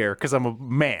a beer because I'm a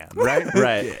man, right?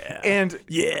 Right. And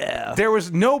there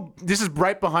was no. This is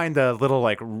right behind the little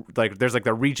like there's like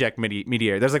the reject media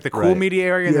area. There's like the cool Right. media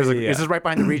area. And there's like yeah. this is right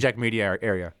behind the reject media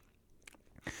area.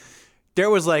 There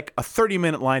was like a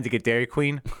 30-minute line to get Dairy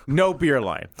Queen. No beer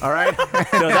line. All right.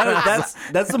 No,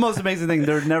 that's the most amazing thing.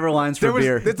 There are never lines for There was,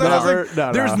 beer. it's like-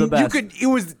 Never. there's The you best. could. It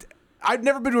was. I'd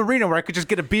never been to an arena where I could just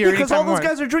get a beer Because anytime all I those wanted.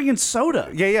 guys are drinking soda.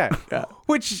 Yeah.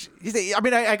 Which I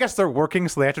mean, I guess they're working,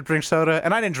 so they have to drink soda.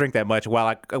 And I didn't drink that much while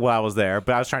I was there,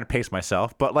 but I was trying to pace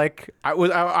myself. But like, I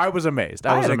was amazed.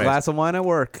 I was had a amazed. glass of wine at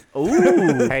work.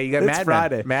 Ooh. Hey, you got It's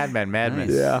Friday. Mad Men.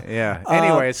 Yeah.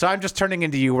 Anyway, so I'm just turning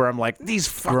into you, where I'm like, these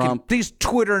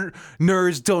Twitter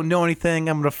nerds don't know anything.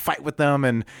 I'm gonna fight with them,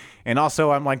 and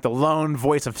also I'm like the lone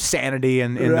voice of sanity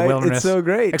in the Right, wilderness. it's so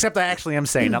great. Except I actually am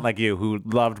sane, not like you, who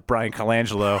loved Brian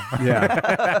Colangelo.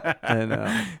 Yeah. I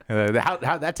know.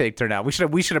 How'd that take turn out? We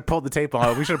should have pulled the tape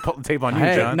on. We should have pulled the tape on you,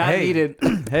 Hey, John. Not needed.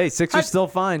 Hey, Sixers still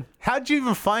fine. How'd you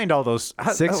even find all those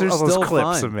Sixers all those still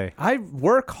clips fine. of me? I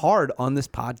work hard on this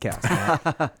podcast.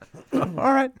 man.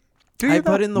 All right. Do you I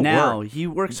though? put in the Now work. he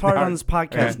works hard on this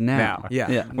podcast now.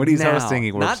 Yeah. When he's Now. hosting,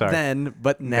 he works Not hard. then,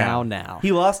 but now.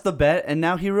 He lost the bet, and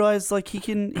now he realized like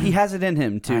he has it in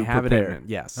him to I have prepare. it in it.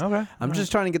 Yes. Okay. I'm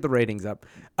just trying to get the ratings up.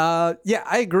 Yeah,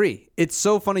 I agree. It's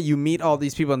so funny. You meet all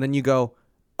these people and then you go,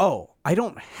 oh, I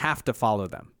don't have to follow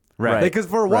them. Right. Because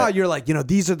for a while Right. you're like,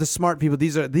 these are the smart people.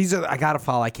 These are I gotta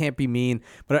follow. I can't be mean.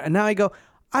 But now I go,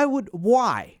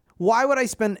 why? Why would I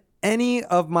spend any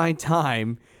of my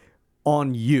time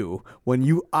on you when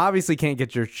you obviously can't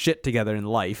get your shit together in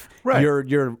life. Right.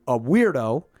 You're a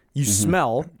weirdo. You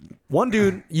smell. One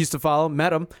dude used to follow,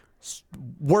 met him.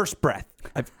 Worst breath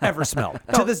I've ever smelled.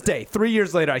 To this day, 3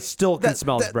 years later, I still can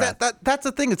smell his breath. That's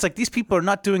the thing. It's like these people are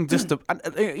not doing just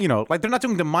like they're not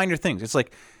doing the minor things. It's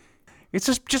like it's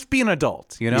just be an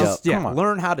adult, you know. Come on.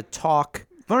 Learn how to talk.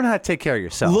 Learn how to take care of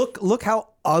yourself. Look how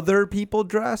other people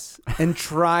dress and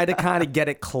try to kind of get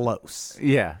it close.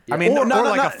 Yeah. I mean, or not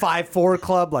like a 5'4"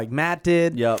 club like Matt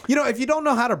did. Yep. You know, if you don't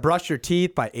know how to brush your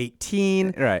teeth by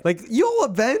 18, Right. like you'll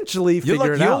eventually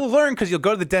figure it out. You'll learn because you'll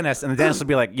go to the dentist and the dentist will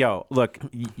be like, "Yo, look,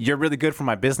 you're really good for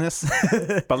my business,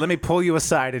 but let me pull you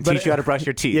aside and teach you how to brush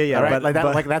your teeth." Yeah, all right?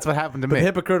 but- like that's what happened to The me.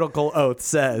 hypocritical oath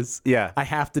says, Yeah. I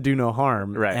have to do no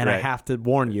harm, Right, and I right. have to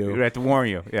warn you. I have to warn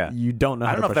you. Yeah. You don't know I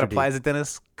how don't to know if brush that your applies at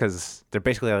dentists because they're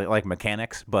basically like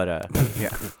mechanics, but yeah.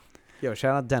 Yo,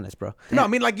 shout out Dennis, bro. No, I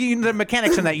mean like the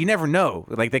mechanics in that you never know.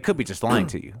 Like they could be just lying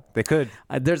to you. They could.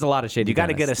 There's a lot of shady. You got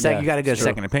to get a dentists. you got to get a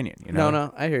second opinion. You know.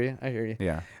 No, I hear you.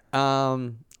 Yeah.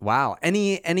 Wow.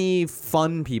 Any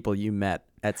fun people you met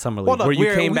at Summer League Well, look, where you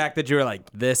we're- came we- back that you were like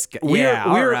this guy? We're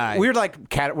alright. we're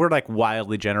like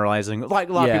wildly generalizing. Like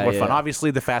a lot of Yeah, people are fun. yeah. Obviously,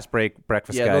 the fast break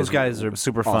breakfast Yeah, guys. those guys are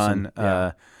super awesome.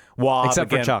 fun. Wob, Except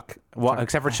for again, Chuck.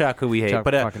 except for Chuck, who we hate. Chuck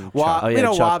But fucking Wob, Chuck. Oh, yeah, you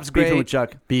know, Chuck. Wob's Beefing great. with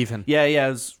Chuck. beefing. Yeah, it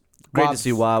was great Wob's- to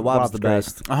see Wob. Wob's Wob's the great.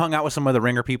 best. I hung out with some of the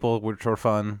Ringer people, which were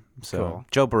fun. So Cool.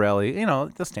 Joe Borelli, you know,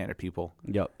 the standard people.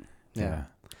 Yep. Yeah.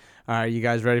 All right, you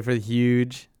guys ready for the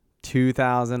huge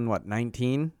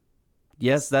 2019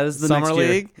 Yes, that is the Summer next year.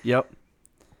 League? Yep.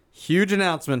 Huge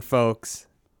announcement, folks.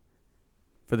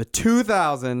 For the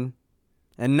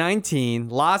 2019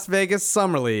 Las Vegas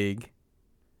Summer League,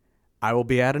 I will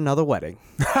be at another wedding.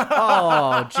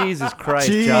 Oh, Jesus Christ,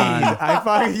 Jeez, John. I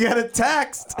fucking get a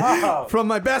text from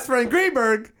my best friend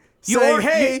Greenberg You saying, already-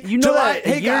 "Hey, you know July, that a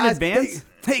hey year in guys, advance?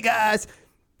 hey guys,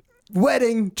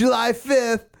 wedding July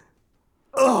 5th."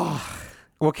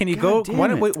 Well, can you go? damn Why it.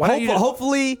 don't, why don't you just-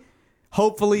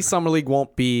 Hopefully, Summer League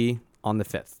won't be on the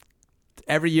 5th.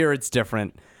 Every year it's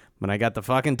different. When I got the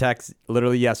fucking text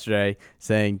literally yesterday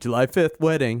saying July 5th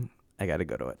wedding, I got to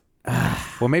go to it.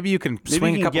 well, maybe you can Maybe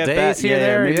swing you a can couple get days back, here, yeah,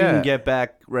 there. Maybe yeah. you can get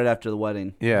back right after the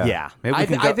wedding. Yeah. Yeah, Maybe we I,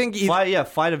 can I go- think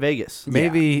Fly to Vegas.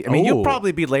 Maybe. I mean, you'll Ooh.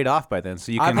 probably be laid off by then,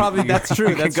 so you I can. probably that's true.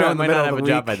 you can That's go true. I in the might middle not of have a the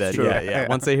job week. by then. Sure. Yeah.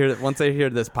 Once they hear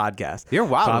this podcast, You're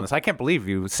wild on this. I can't believe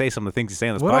you say some of the things you say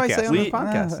on this What do I podcast. say on this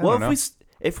podcast? I Well, don't know.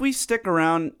 if we stick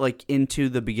around like into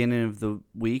the beginning of the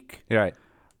week, You're right.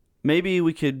 maybe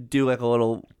we could do like a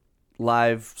little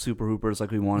live Super Hoopers like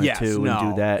we wanted Yes, to no.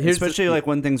 and do that. Here's the- Especially like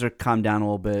when things are calmed down a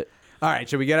little bit. all right,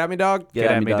 should we get at me, dog?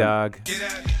 Get at me, dog.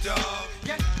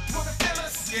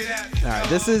 All right,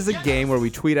 this is a game where we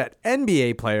tweet at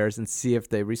NBA players and see if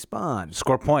they respond.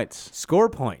 Score points. Score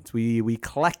points. We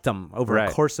collect them over Right.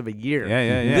 a course of a year.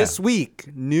 Yeah. This week,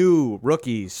 new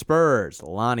rookie Spurs,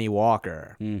 Lonnie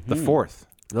Walker. The fourth.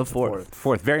 The fourth.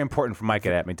 Fourth. Very important for Mike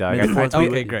at me, dog. Maybe the fourth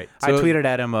Okay, great. I So- tweeted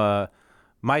at him,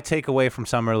 my takeaway from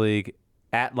Summer League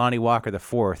at Lonnie Walker the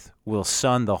fourth will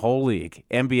sun the whole league.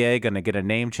 NBA going to get a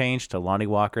name change to Lonnie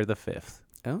Walker the fifth.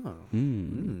 Oh.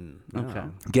 Okay.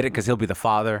 Get it? Because he'll be the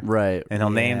father. Right. And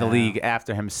he'll name the Yeah. league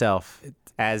after himself,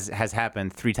 as has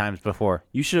happened 3 times before.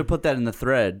 You should have put that in the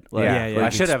thread. Like, Yeah, yeah. like I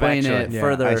should have explain actually. it Yeah.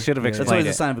 further. I should have That's explained always a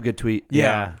it. sign of a good tweet.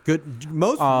 Yeah. Good.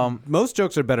 Most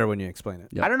jokes are better when you explain it.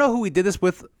 Yep. I don't know who we did this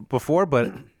with before,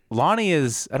 but Lonnie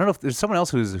is. I don't know if there's someone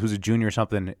else who's a junior or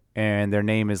something, and their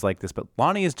name is like this, but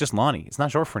Lonnie is just Lonnie. It's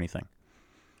not short for anything.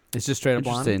 It's just straight up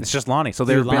Lonnie. Interesting. It's just Lonnie. So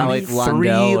there have been Lonnie like like 3.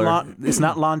 Londell or- It's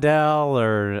not Londell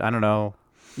or I don't know.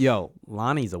 Yo,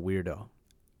 Lonnie's a weirdo.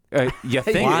 You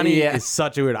think? Lonnie yeah. is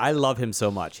such a weirdo. I love him so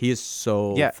much. He is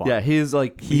so Yeah, fun. Yeah, he's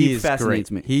like he he is fascinates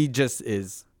great. me. He just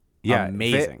is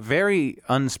amazing. Very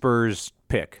unspurs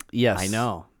pick. Yes, I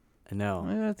know.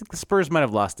 I think the Spurs might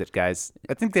have lost it, guys.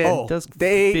 I think they Oh, does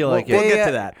they feel like we'll it. get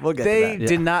to that. We'll get to they that.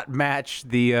 did not match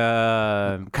the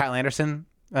Kyle Anderson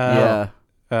Yeah.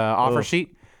 offer Oh.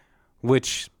 sheet,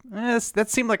 which that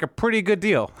seemed like a pretty good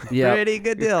deal. Yeah. Pretty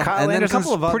good deal. Kyle and then a Anderson's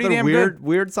couple of pretty other damn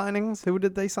weird signings. Who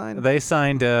did they sign? They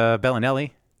signed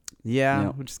Bellinelli. Yeah, Yeah.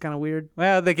 which is kind of weird.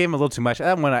 Well, they gave him a little too much.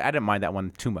 That one I didn't mind that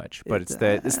one too much, but it's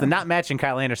the not matching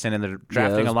Kyle Anderson and the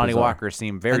drafting was of Lonnie bizarre. Walker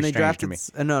seemed very and they strange drafted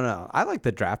to me. no. I like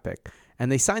the draft pick,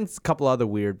 and they signed a couple other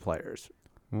weird players.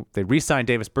 They re-signed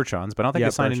Davis Bertans, but I don't think they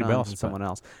signed anybody Bergeron else. and someone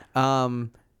else.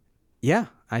 Yeah,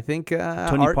 I think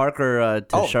Tony Parker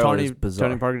to Charlotte is bizarre.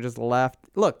 Tony Parker just left.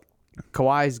 Look,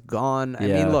 Kawhi's gone. I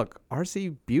Yeah. mean, look,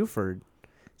 RC Buford.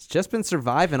 He's just been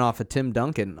surviving off of Tim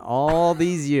Duncan all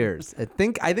these years. I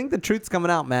think the truth's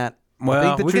coming out, Matt. I Well,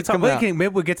 think the we truth's can talk, coming out.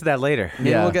 maybe we'll get to that later.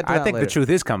 Maybe Yeah. we'll get to I that think later. the truth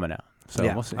is coming out. So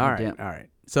Yeah. we'll see. All right. Damn. All right.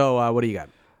 So what do you got?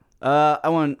 I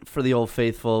went for the old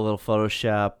faithful little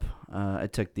Photoshop. I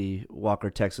took the Walker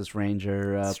Texas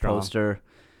Ranger Strong. poster,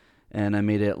 and I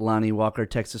made it Lonnie Walker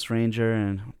Texas Ranger,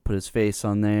 and put his face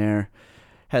on there.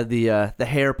 Had the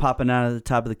hair popping out of the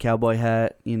top of the cowboy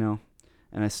hat, and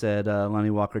I said, Lonnie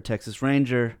Walker Texas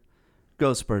Ranger,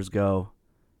 go Spurs go,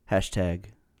 hashtag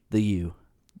the U.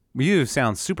 You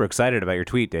sound super excited about your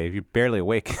tweet, Dave. You're barely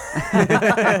awake.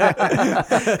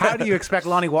 How do you expect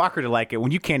Lonnie Walker to like it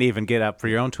when you can't even get up for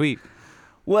your own tweet?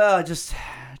 Well, I just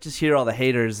hear all the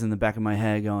haters in the back of my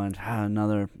head going,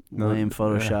 another lame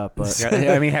Photoshop. But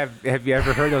Yeah, I mean, have you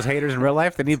ever heard those haters in real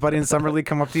life? Did anybody in Summer League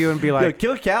come up to you and be Yo, like,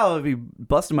 Kill Cal would be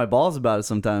busting my balls about it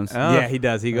sometimes. Yeah, he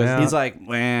does. He goes. Yeah. He's like,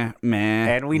 man.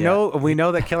 and we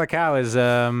know that Killer Cow is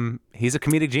he's a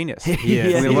comedic genius. He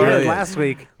is. We He learned really is. last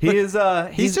week. He is.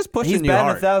 He's just pushing He's you batting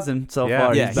hard. 1,000 so Yeah.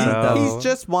 far. Yeah, He's batting 1,000. he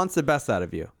just wants the best out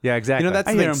of you. Yeah, exactly. That's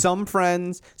I the hear thing. him. Some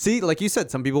friends see, like you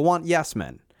said, some people want yes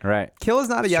men. Right. Kill is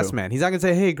not a yes man. He's not gonna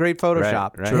say, "Hey, great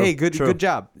Photoshop. Right. Hey, good True. good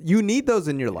job." You need those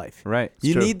in your life. Right. It's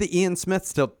You true. need the Ian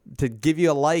Smiths to give you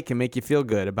a like and make you feel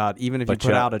good about even if you But put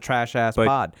you- out a trash ass But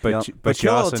pod. but But you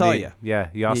Kill will also tell need, you. Yeah,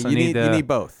 you also you need you need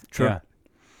both.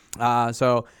 Yeah.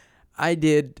 So I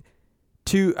did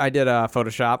I did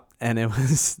Photoshop, and it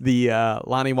was the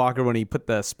Lonnie Walker when he put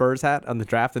the Spurs hat on the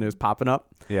draft and it was popping up.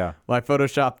 Yeah. Well, I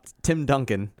photoshopped Tim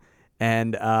Duncan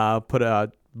and put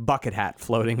a bucket hat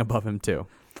floating above him too.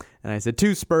 And I said,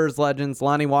 2 Spurs legends,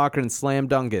 Lonnie Walker and Slam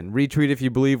Duncan. Retweet if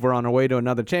you believe we're on our way to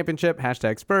another championship.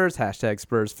 Hashtag Spurs. Hashtag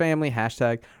Spurs family.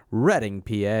 Hashtag Reading,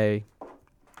 PA.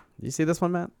 You see this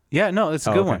one, Matt? Yeah, no, it's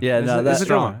a Oh, good okay. one. Yeah, It's no, a- it's that's a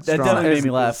good one. That definitely made me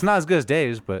It's laugh. not as good as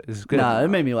Dave's, but it's good. Nah, it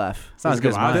made me laugh. It's not as good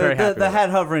as good. I'm mine. very happy The with it. hat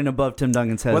hovering above Tim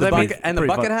Duncan's head. Well, is that pretty means- fun- and the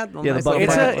pretty bucket fun. hat? Yeah, the Nice bucket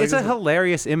little hat. It's a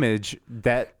hilarious image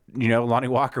that Lonnie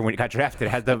Walker, when he got drafted,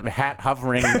 had the hat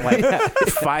hovering like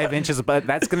 5 inches above.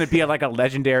 That's going to be like a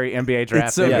legendary NBA draft.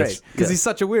 It's so image. great because he's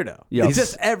such a weirdo. Yes. He's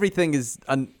just everything is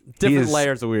different is-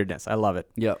 layers of weirdness. I love it.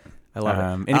 Yep. I love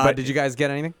Um, it. anybody- Did you guys get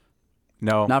anything?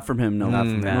 No, Not from him, no. Not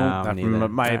from him. No, not neither.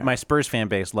 from my Alright. my Spurs fan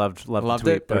base loved Loved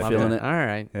the tweet. it. but- Loved feeling it. it. All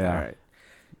right. Yeah. All right.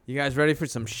 You guys ready for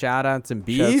some shout outs and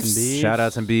Shout outs and beefs? beefs. Shout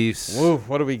outs and beefs. Woo,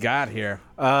 what do we got here?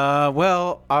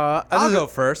 Well, I'll go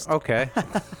first. Okay.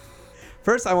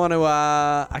 First, I want to.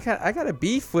 I got a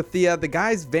beef with the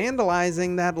guys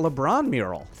vandalizing that LeBron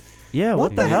mural. Yeah,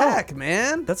 What the heck,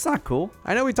 man? That's not cool.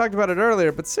 I know we talked about it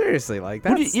earlier, but seriously, like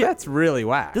What do that's you- yeah. that's really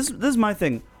whack. This is my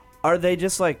thing. Are they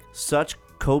just like such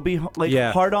Kobe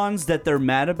Yeah. hard-ons that they're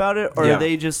mad about it, or Yeah. are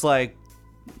they just like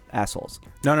assholes?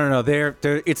 No. They're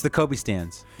it's the Kobe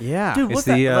stands. yeah, Dude, It's what's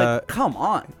the, that? Like, come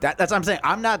on. That's what I'm saying.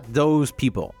 I'm not those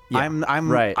people.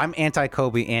 I'm Right. I'm anti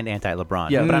Kobe and anti LeBron.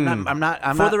 Yeah. but I'm not.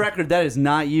 For not, the record, that is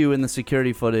not you in the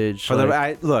security footage. For the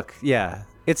like- look, yeah.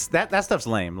 It's that stuff's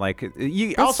lame. Like you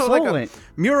That's also so like lame.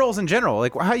 murals in general.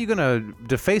 Like how are you gonna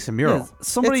deface a mural? Yeah,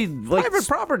 somebody it's like private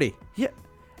property. yeah,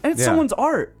 and it's Yeah. someome's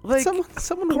art. Like Someone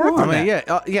come worked on. on I mean,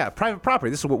 that. yeah, private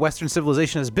property. This is what Western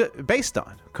civilization is based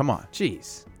on. Come on.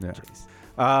 Jeez. Yeah.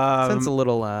 Sense a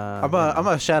little. I'm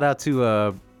a shout out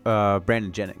to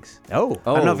Brandon Jennings. Oh.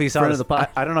 I don't know if you saw friend this. of the pod.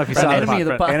 I don't know if you Friend saw enemy this.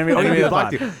 of the pod. Enemy of the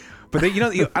pod. pod. But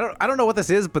I don't know what this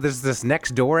is, but there's this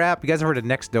Nextdoor app. You guys ever heard of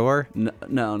Nextdoor?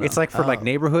 No. It's like for like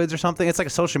neighborhoods or something. It's like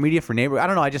a social media for neighborhoods. I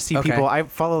don't know. I just see Okay. people. I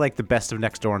follow like the best of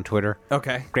Nextdoor on Twitter.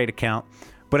 Okay. Great account.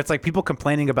 But it's like people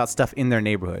complaining about stuff in their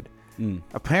neighborhood.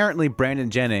 Apparently, Brandon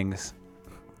Jennings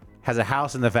has a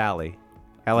house in the Valley,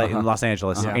 LA, in Los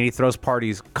Angeles, and he throws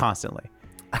parties constantly.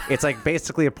 It's like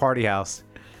basically a party house.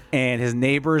 And his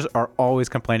neighbors are always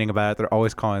complaining about it. They're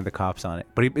always calling the cops on it.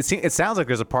 But it sounds like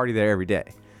there's a party there every day.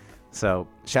 So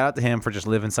shout out to him for just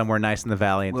living somewhere nice in the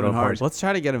valley and Living throwing hard. parties. Let's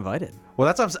try to get invited. Well,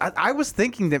 that's what I was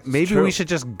thinking that maybe true. we should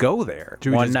just go there.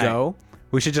 Should we one just night. go?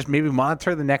 We should just maybe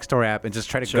monitor the Nextdoor app and just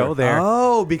try to go there.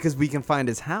 Oh, because we can find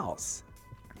his house.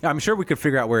 I'm sure we could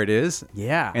figure out where it is.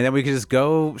 Yeah. And then we could just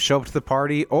go show up to the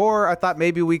party. Or I thought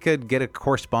maybe we could get a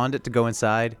correspondent to go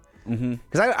inside.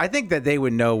 Because I think that they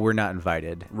would know we're not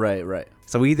invited. Right.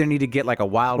 So we either need to get like a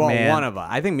wild Well, man. one of us.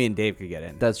 I think me and Dave could get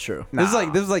in. That's true. This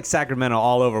is like Sacramento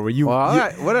all over, where you. Well, all you-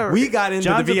 right, whatever. We got into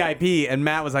John's the a- VIP, and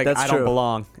Matt was like, That's "I don't true.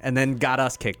 belong," and then got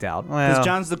us kicked out. Because Well,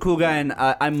 John's the cool guy, and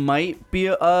I might be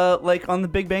like on the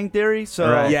Big Bang Theory. So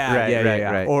Right. Yeah, right,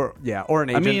 yeah. right. Or an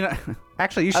I agent. mean,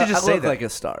 actually, you should I just say look that. like a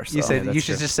star. So. you said that's you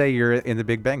should true. just say you're in the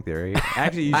Big Bang Theory,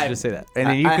 actually, you should I- just say that. and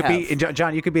then you I could be have.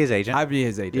 John. You could be his agent. I'd be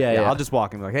his agent. Yeah, yeah. I'll just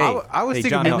walk him like, "Hey, I was hey, thinking-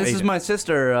 John, and no, and this is agent." my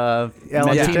sister, Ellen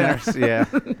Martina. DeGeneres, yeah.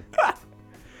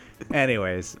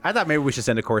 Anyways, I thought maybe we should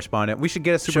send a correspondent. We should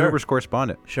get a Super Sure. Hoopers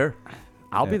correspondent. Sure.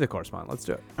 I'll be the correspondent. Let's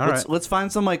do it. All let's right. let's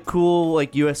find some like cool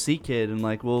like USC kid, and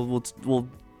like we'll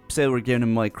say we're giving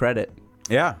him like credit.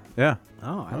 Yeah, yeah.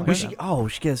 Oh, I like We that.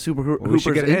 should get a Super Hoopers We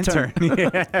should get an intern.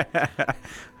 intern. Yeah.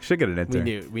 Should get an We intern.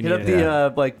 knew. We Hit knew.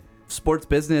 up the like sports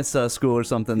business school or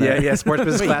something. Yeah, There. yeah. Sports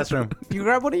business classroom. You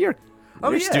grab one of your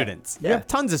yeah. students. You Yeah. have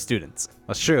tons of students.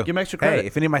 That's true. Give him extra credit. Hey,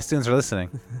 if any of my students are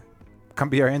listening, come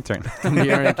be our intern.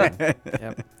 Be our intern.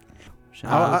 Yep.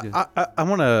 I'm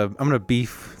gonna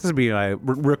beef. This will be my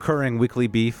recurring weekly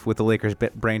beef with the Lakers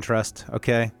Brain Trust.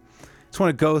 Okay, just want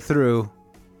to go through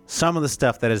some of the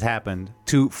stuff that has happened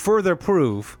to further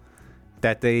prove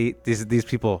that these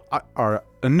people are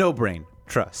a no brain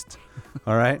trust.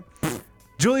 All right,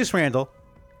 Julius Randle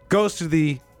goes to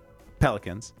the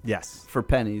Pelicans. Yes. For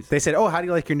pennies. They said, "Oh, how do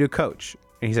you like your new coach?"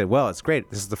 And he said, "Well, it's great.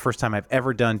 This is the first time I've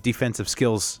ever done defensive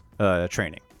skills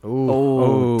training."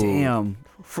 Oh, Ooh. damn.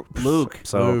 Luke.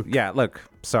 So yeah, look,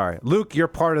 sorry, Luke, you're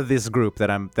part of this group that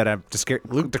I'm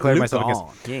declaring myself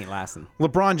against. He ain't lasting.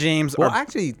 LeBron James. Well,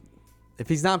 actually, if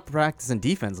he's not practicing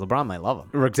defense, LeBron might love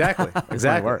him. Exactly,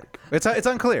 exactly. work. It's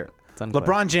unclear. unclear.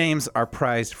 LeBron James, our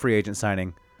prized free agent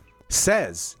signing,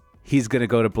 says he's going to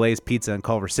go to Blaze Pizza in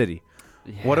Culver City.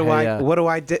 What do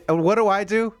I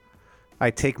do? I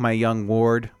take my young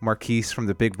ward, Marquise, from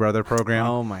the Big Brother program.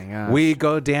 Oh my gosh. We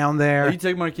go down there. Oh, you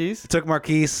take Marquise? Took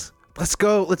Marquise. Let's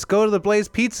go to the Blaze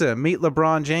Pizza. Meet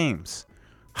LeBron James.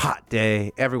 Hot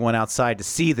day. Everyone outside to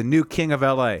see the new king of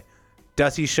LA.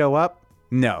 Does he show up?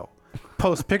 No.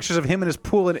 Post pictures of him in his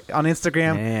pool on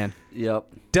Instagram. Man. Yep.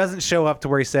 Doesn't show up to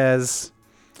where he says,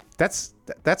 "That's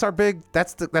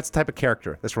the type of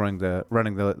character that's running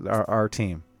our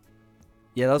team."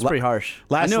 Yeah, that was pretty harsh.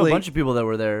 I lastly- knew a bunch of people that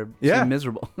were there. Yeah. Seemed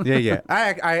miserable. Yeah.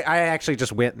 I actually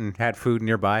just went and had food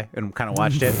nearby and kind of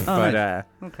watched it. But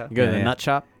Okay. You go to the Yeah. nut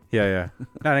shop? yeah.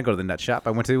 No, I didn't go to the nut shop.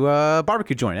 I went to a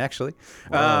barbecue joint actually.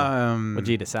 Would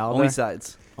you eat a salad? Only there?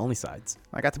 sides. Only sides.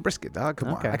 I got the brisket, dog. Come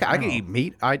Okay. on. I can eat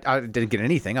meat. I didn't get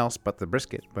anything else but the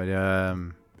brisket. But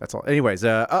that's all. Anyways,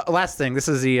 last thing. This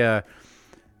is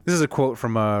a quote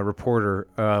from a reporter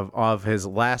of his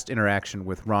last interaction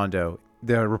with Rondo.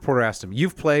 The reporter asked him,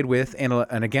 "You've played with and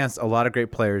against a lot of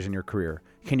great players in your career.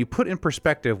 Can you put in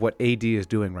perspective what AD is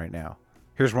doing right now?"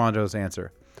 Here's Rondo's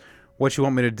answer. "What you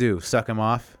want me to do? Suck him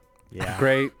off?" Yeah.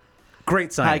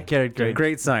 Great signing. High character.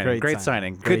 Great signing. Great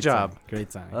signing. Good job.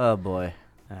 Great signing. Oh, boy.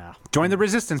 Yeah. Join the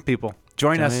resistance, people.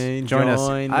 Join us. Join us.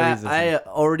 the resistance. I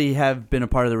already have been a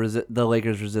part of the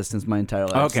Lakers resistance my entire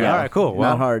life. Okay, all right, cool.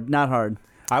 Well- Not hard.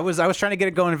 I was trying to get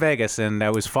it going in Vegas, and I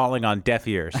was falling on deaf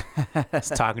ears. I was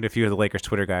talking to a few of the Lakers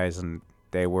Twitter guys, and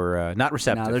they were not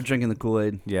receptive. Nah, they're drinking the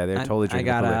Kool-Aid. Yeah, they're totally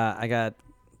drinking the Kool-Aid. I got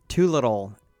two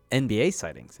little NBA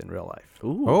sightings in real life.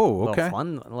 Ooh. Oh, okay.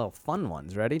 Little fun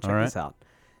ones. Ready? Check All right. this out.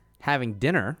 Having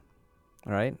dinner,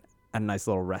 all right, at a nice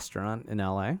little restaurant in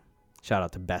LA. Shout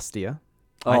out to Bestia.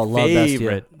 Oh, My love Bestia.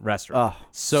 favorite restaurant. Oh,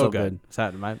 so so good.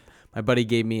 So my buddy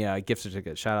gave me a gift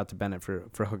certificate. Shout out to Bennett for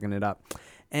hooking it up.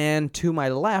 And to my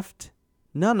left,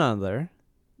 none other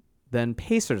than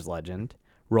Pacers legend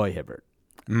Roy Hibbert.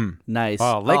 Nice.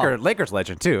 Oh, Lakers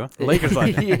legend too. Lakers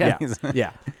legend. Yeah.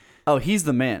 Yeah. Oh, he's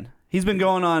the man. He's been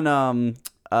going on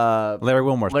Larry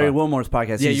Wilmore's. Larry pod. Wilmore's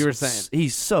podcast. Yeah, He's you were saying.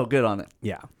 he's so good on it.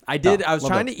 Yeah. I did. Oh, I was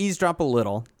love trying it. to eavesdrop a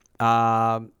little.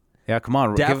 Yeah, come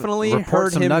on. Definitely report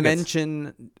heard some him nuggets.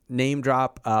 mention name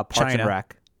drop Parks China. and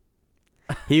Rec.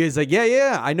 He was like,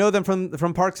 yeah, I know them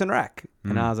from Parks and Rec,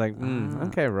 and I was like,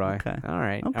 okay, Roy, Okay. all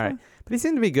right. Okay. But he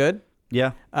seemed to be good.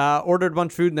 Yeah. Ordered a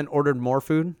bunch of food and then ordered more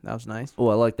food. That was nice. Oh,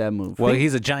 I like that move. Well,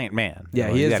 he's a giant man. Yeah,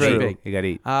 So he you is gotta very eat. big. You got to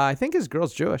eat. I think his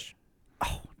girl's Jewish.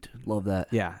 Dude, love that.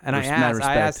 Yeah, and Mad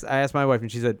respect. I asked my wife,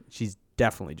 and she said she's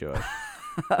definitely Jewish.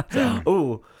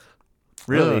 Ooh.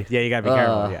 Really? Yeah, you gotta be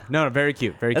careful. Uh, Yeah. No, very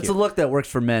cute. Very That's a cute. look that works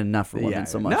for men, not for women Yeah.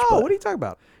 so much. No, but what are you talking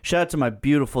about? shout out to my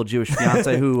beautiful Jewish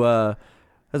fiance who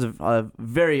has a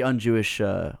very un-Jewish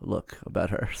look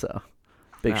about her. So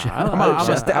big shout out. I'm gonna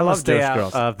I stay love Jewish out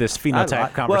girls. of this I phenotype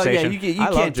love- conversation. Well, yeah, you I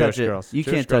love can't Jewish touch it. girls. You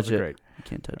Jewish can't girls touch are it. great. You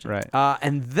can't touch it. Right.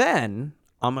 And then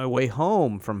on my way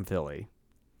home from Philly,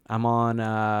 I'm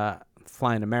on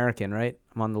flying American, right?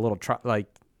 I'm on the little truck. Like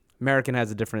American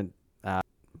has a different,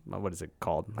 what is it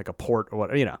called? Like a port or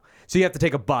what? You know. So you have to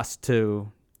take a bus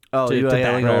to. Oh, to you that. like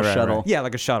a Right, little right, shuttle. right. Yeah,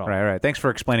 like a shuttle. Right. Thanks for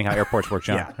explaining how airports work,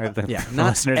 John. Yeah. The Yeah. Not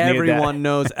listeners needed that. everyone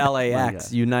knows My LAX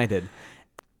God. United.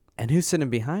 And who's sitting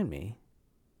behind me?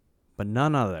 But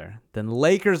none other than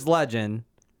Lakers legend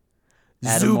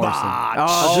Adam Morrison. Zubac.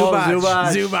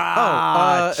 Oh,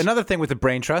 Zubac. Another thing with the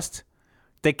brain trust,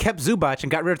 they kept Zubac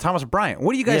and got rid of Thomas Bryant.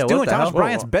 What are you guys Yeah, what doing? the Thomas hell?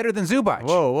 Bryant's better than Zubac.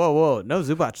 Whoa. No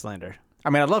Zubac slander. I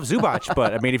mean, I love Zubac,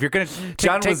 but I mean, if you're gonna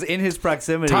John take was in his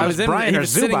proximity. Thomas he Bryant or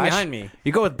was sitting Zubac, behind me.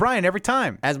 you go with Bryant every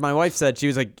time. As my wife said, she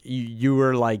was like, you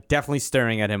were like definitely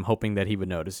staring at him, hoping that he would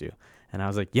notice you. And I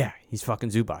was like, yeah, he's fucking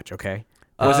Zubac, okay?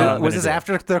 Was this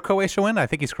after the Croatia win? I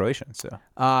think he's Croatian. So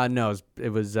No, it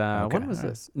was when was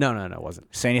this? No, it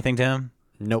wasn't. say anything to him?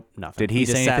 Nope, nothing. Did he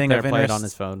just say sat anything there, of played interest? on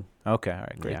his phone? Okay, all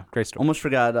right, great, Yeah. great story. Almost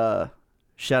forgot.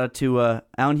 Shout out to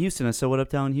Allen Houston. I said what up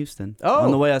to Allen Houston. Oh.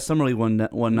 On the way out Summer League one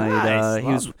night.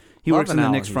 Nice. He works loving in the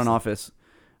Allen Knicks front office.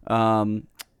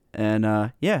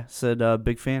 Said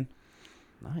big fan.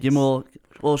 Nice. Give him a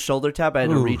little shoulder tap. I had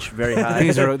to reach very high.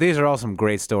 These are all some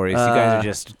great stories. You guys are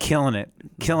just killing it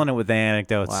with the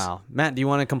anecdotes. Wow, Matt, do you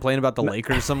want to complain about the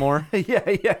Lakers some more?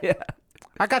 yeah.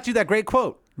 I got you that great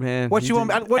quote. Man, What you want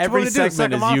me to every do? Suck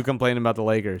segment him is off? you complaining about the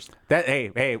Lakers. That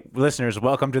hey, listeners,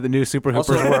 welcome to the new Super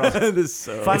Hoopers world. This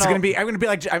I'm gonna be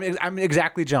like I'm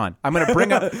exactly John. I'm gonna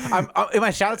bring up. In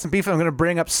my shout outs and beef, I'm gonna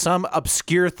bring up some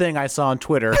obscure thing I saw on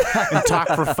Twitter and talk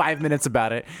for 5 minutes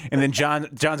about it, and then John's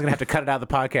gonna have to cut it out of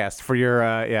the podcast for your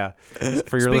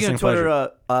Speaking listening of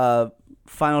Twitter, pleasure.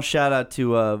 final shout out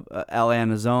to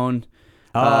Atlanta Zone.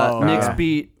 Knicks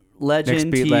beat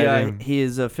legend. Knicks beat legend. He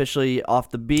is officially off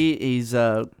the beat. He's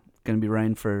going to be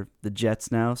writing for the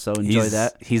Jets now, so enjoy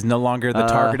that. He's no longer the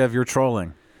target of your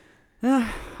trolling. A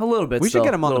little bit. We should still,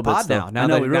 get him on a the little bit pod still. now. I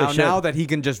know, we really should. Now that he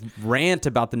can just rant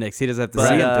about the Knicks, he doesn't have to But,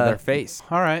 say it to their face.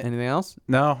 All right. Anything else?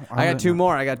 No, I got two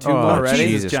more. I got two Oh, more. Ready?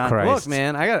 Jesus John. Christ. Look,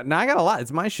 man, I got a lot.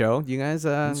 It's my show. You guys,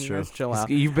 chill out.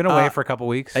 You've been away for a couple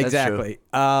weeks. Exactly.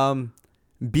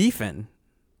 Beefing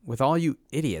with all you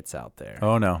idiots out there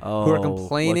Oh no. who are look out.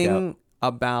 complaining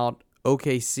about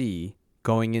OKC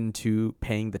going into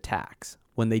paying the tax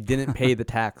when they didn't pay the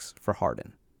tax for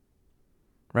Harden.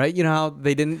 Right? You know how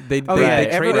they didn't they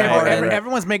traded Harden.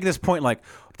 Everyone's making this point like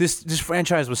this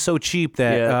franchise was so cheap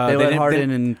that they let didn't- Harden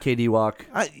and KD walk.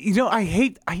 I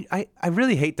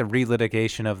really hate the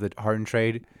relitigation of the Harden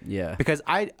trade. Yeah. Because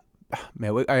I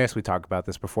guess we talked about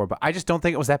this before, but I just don't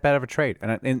think it was that bad of a trade.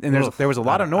 And there was a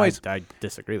lot of noise. I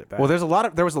disagree with that. Well,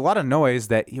 there was a lot of noise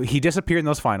that he disappeared in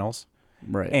those finals.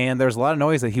 Right. And there's a lot of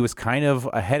noise that he was kind of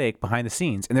a headache behind the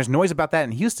scenes. And there's noise about that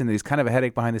in Houston that he's kind of a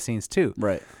headache behind the scenes too.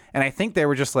 Right. And I think they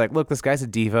were just like, look, this guy's a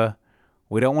diva.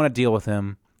 We don't want to deal with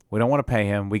him. We don't want to pay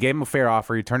him. We gave him a fair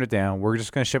offer. He turned it down. We're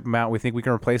just going to ship him out. We think we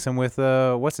can replace him with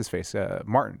what's his face,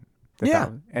 Martin.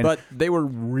 but they were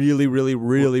really, really,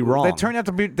 really wrong. He turned out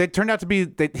to be the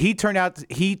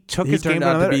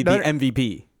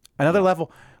MVP. another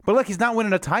level. But look, he's not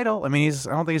winning a title. I mean, I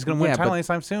don't think he's going to win a title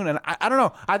anytime soon. And I don't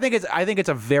know. I think it's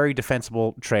a very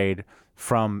defensible trade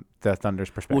from the Thunder's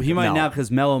perspective. Well, he might now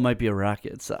because Melo might be a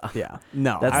Rocket. So Yeah.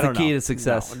 No. That's I the don't key know. to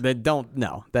success.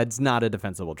 No, that's not a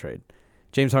defensible trade.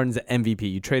 James Harden's an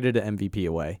MVP. You traded an MVP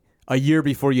away a year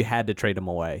before you had to trade him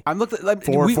away. I'm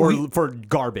looking for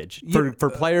garbage for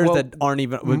players that aren't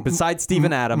even besides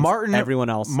Steven Adams. Everyone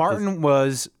else. Martin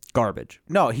was garbage.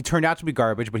 No, he turned out to be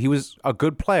garbage, but he was a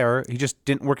good player. He just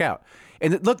didn't work out.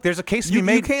 And look, there's a case to be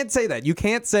made. You can't say that. You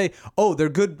can't say, "Oh, they're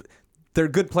good. They're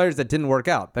good players that didn't work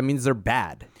out." That means they're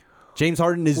bad. James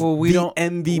Harden is the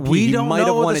MVP. We don't might have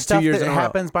know won the it 2 stuff years that in a row.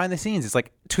 happens behind the scenes. It's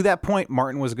like to that point,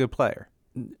 Martin was a good player.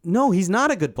 No, he's not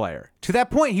a good player. To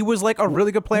that point, he was like a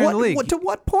really good player in the league. To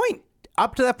what point?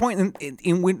 Up to that point, if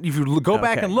you go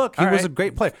back and look, he was a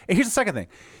great player. And here's the second thing: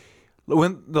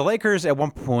 when the Lakers at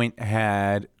one point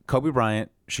had Kobe Bryant,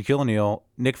 Shaquille O'Neal,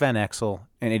 Nick Van Exel,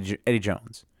 and Eddie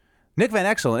Jones. Nick Van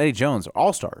Exel and Eddie Jones are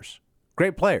all stars,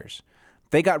 great players.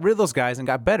 They got rid of those guys and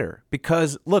got better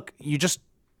because look, you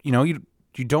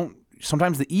don't.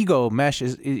 Sometimes the ego mesh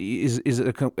is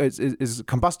a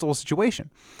combustible situation.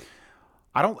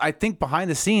 I think behind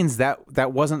the scenes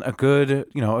that wasn't a good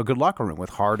locker room with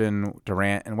Harden,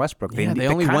 Durant, and Westbrook. They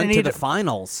only went to the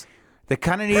finals. They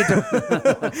kind of needed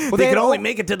to. Well, they could only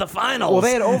make it to the finals. Well,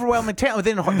 they had overwhelming talent.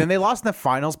 Then they lost in the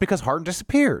finals because Harden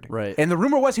disappeared. Right. And the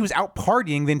rumor was he was out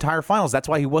partying the entire finals. That's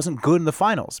why he wasn't good in the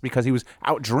finals because he was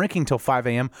out drinking till 5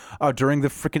 a.m. During the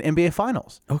freaking NBA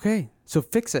finals. Okay, so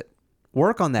fix it.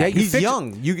 Work on that. Yeah, He's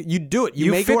young. You do it.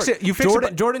 You make fix it. it. You fix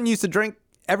it. Jordan used to drink.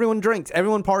 Everyone drinks.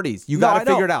 Everyone parties. You got to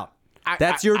figure it out.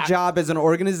 That's your job as an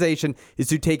organization is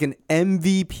to take an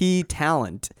MVP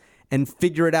talent and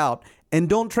figure it out. And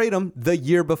don't trade them the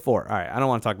year before. All right, I don't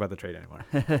want to talk about the trade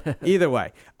anymore. Either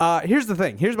way, here's the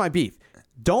thing. Here's my beef.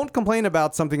 Don't complain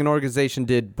about something an organization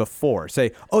did before.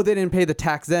 Say, oh, they didn't pay the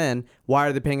tax then. Why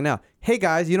are they paying it now? Hey,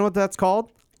 guys, you know what that's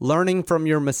called? Learning from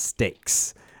your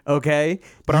mistakes. Okay?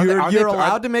 But you're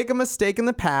allowed to make a mistake in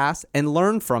the past and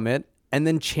learn from it and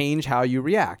then change how you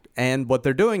react. And what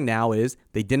they're doing now is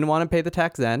they didn't want to pay the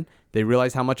tax then. They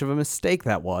realized how much of a mistake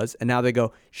that was. And now they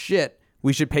go, shit.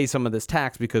 We should pay some of this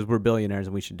tax because we're billionaires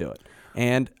and we should do it.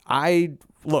 And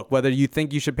look, whether you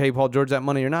think you should pay Paul George that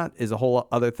money or not is a whole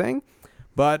other thing.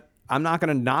 But I'm not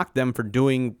going to knock them for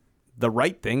doing the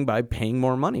right thing by paying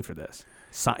more money for this.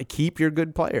 Keep your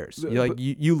good players.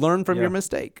 You learn from your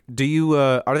mistake. Do you?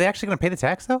 Are they actually going to pay the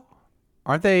tax though?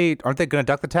 Aren't they going to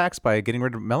duck the tax by getting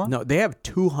rid of Melo? No, they have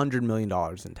 $200 million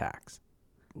in tax.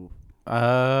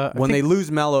 When they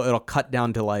lose Melo, it'll cut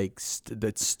down to it's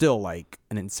still like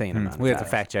an insane amount. we of have to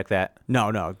tax. fact check that.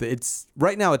 No, it's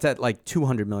right now it's at like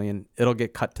 200 million. It'll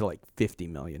get cut to like 50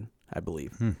 million, I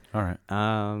believe. All right.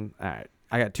 All right.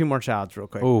 I got 2 more shout outs real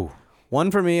quick. Ooh.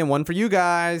 One for me and one for you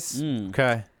guys.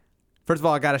 Okay. First of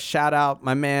all, I got to shout out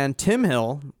my man Tim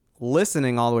Hill,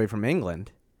 listening all the way from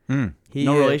England. He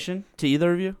No relation to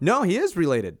either of you? No, he is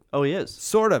related. Oh, he is.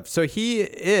 Sort of. So he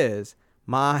is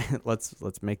my let's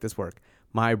make this work.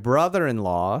 My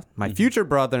brother-in-law, my future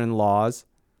brother-in-law's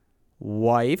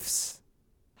wife's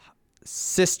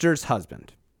sister's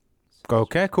husband.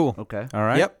 Okay. Cool. Okay. All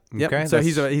right. Yep. Okay. So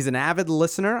he's an avid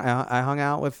listener. I hung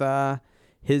out with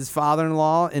his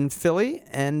father-in-law in Philly,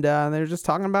 and they were just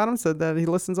talking about him. Said that he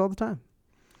listens all the time.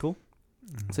 Cool.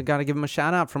 So got to give him a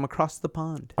shout out from across the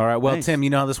pond. All right. Well, Nice. Tim, you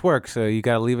know how this works. So you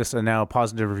got to leave us a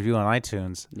positive review on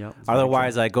iTunes. Yep.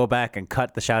 Otherwise, I go back and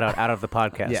cut the shout out of the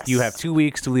podcast. Yes. You have 2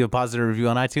 weeks to leave a positive review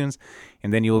on iTunes,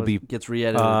 and then you will be Gets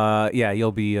re-edited.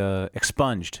 you'll be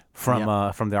expunged from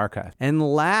the archive. And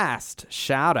last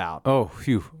shout out. Oh,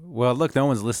 phew. Well, look, no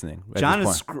one's listening. at John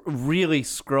this is point. really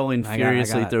scrolling I got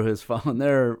furiously it. through his phone.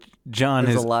 John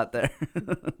There's is a lot there.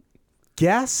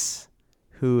 Guess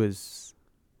who is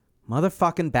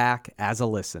motherfucking back as a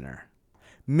listener?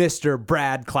 Mr.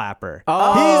 Brad Clapper.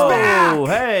 Oh, He's back. Oh,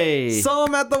 hey. Saw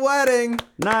him at the wedding.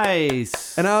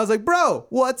 Nice. And I was like, bro,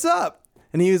 what's up?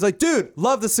 And he was like, dude,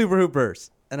 love the Super Hoopers.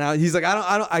 And he's like,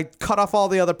 I cut off all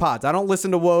the other pods. I don't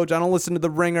listen to Woj. I don't listen to The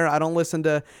Ringer. I don't listen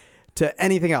to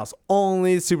anything else.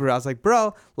 Only the Super. I was like,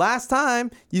 bro, last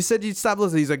time you said you'd stop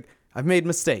listening. He's like, I've made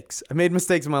mistakes. I made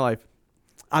mistakes in my life.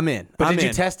 I'm in. But I'm did you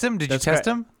in. test him? Did you test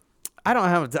him? I don't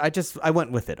have. I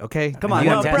went with it. Okay. Come on, You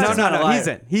no, got Brad's tested? not a No. liar. He's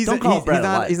in. He's Don't in. call He's Brad a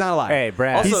not. liar. He's not a liar. Hey,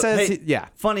 Brad. Also, He says. hey, Yeah.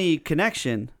 Funny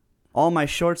connection. All my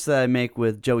shorts that I make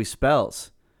with Joey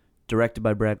Spells, directed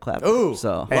by Brad Clapper. Ooh.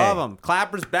 So Love him.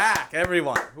 Clapper's back.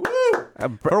 Everyone. Woo.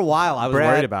 For a while, I was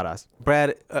Brad- worried about us.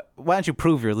 Brad, why don't you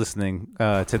prove you're listening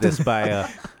to this by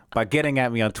getting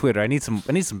at me on Twitter? I need some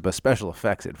special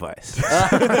effects advice.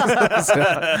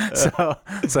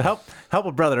 so help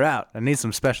a brother out. I need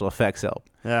some special effects help.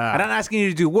 Yeah. I'm not asking you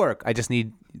to do work. I just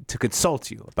need to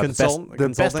consult you about the best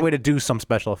Consulting? way to do some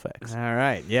special effects. All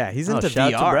right. Yeah. He's Oh, into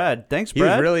shout VR. out to Brad. Thanks, He's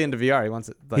Brad. really into VR. He wants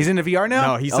it. Like, He's into VR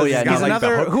now. No, he Oh, says yeah, he's got He's like another.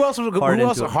 the hook. Who else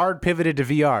into it. hard pivoted to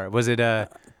VR? Was it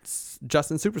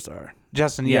Justin Superstar.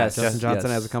 Justin? Yes. Justin Johnson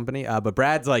yes. has a company. But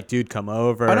Brad's like, dude, come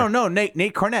over. Oh no, Nate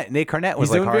Cornett. Nate Cornett was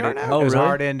He's like doing hard. VR now? Oh, was really?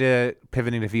 hard into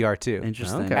pivoting to VR too.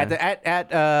 Interesting. Okay.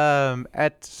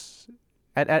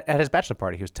 At his bachelor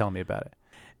party, he was telling me about it.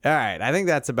 All right. I think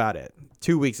that's about it.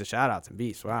 2 weeks of shout outs and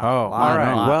beefs. Wow. Oh, Lot, all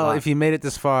right. lot, Well, lot. if you made it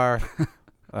this far,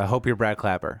 I hope you're Brad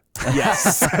Clapper.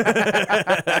 Yes.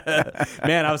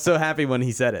 Man, I was so happy when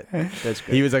he said it. That's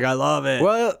great. He was like, I love it.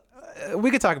 Well, we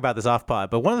could talk about this off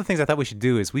pod, but one of the things I thought we should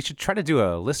do is we should try to do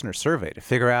a listener survey to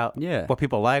figure out what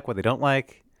people like, what they don't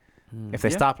like. If they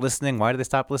stop listening, why do they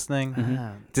stop listening?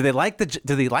 Do they like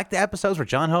the episodes where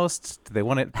John hosts? Do they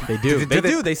want it? They do. They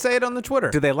do. They say it on the Twitter.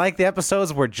 Do they like the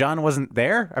episodes where John wasn't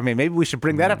there? I mean, maybe we should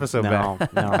bring that episode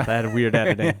back. No, that had weird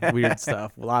editing, weird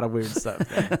stuff, a lot of weird stuff.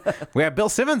 We have Bill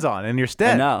Simmons on in your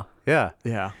stead. I know. Yeah.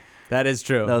 Yeah, that is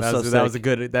true. That was so that was sick.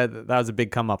 a good. That was a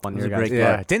big come up on your a guys. great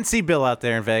Yeah. club. Didn't see Bill out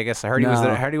there in Vegas. I heard he was No.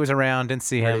 there. I heard he was around. Didn't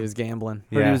see Heard him. he was gambling.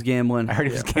 Heard he was gambling. I heard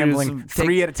he was Yeah. gambling He was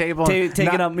three at a table. taking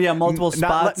up multiple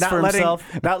spots for letting, himself.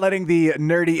 Not letting the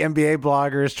nerdy NBA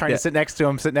bloggers trying to sit next to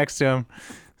him.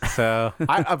 So,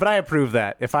 but I approve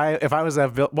that. If I was a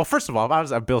Bill, well, first of all, if I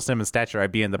was a Bill Simmons stature,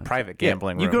 I'd be in the private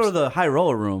gambling You rooms. go to the high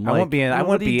roller room. I won't be in. I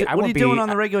won't be. What are you doing on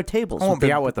the regular tables? I won't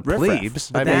be out with the riffraff?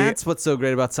 plebes. But I mean, that's what's so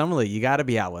great about Summer League. You got to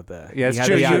be out with the. Yeah, it's gotta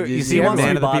true. be out- You see, he wants to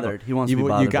man be of the people. bothered. He wants to be You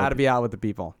bothered. got to be out with the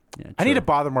people. Yeah, I need true. to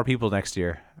bother more people next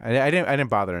year. I didn't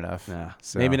bother enough. Yeah.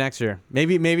 So. Maybe next year.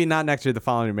 Maybe not next year. The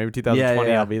following year. Maybe 2020.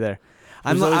 Yeah. I'll be there.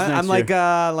 There's always next I'm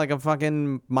like a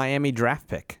fucking Miami draft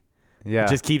pick. Yeah. It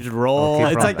just keeps rolling. Keep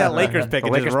It's rolling. like that Lakers pick. The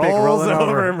It Lakers just pick rolls rolling over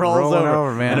over. and rolls Rolling over.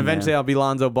 over, man. And eventually I'll be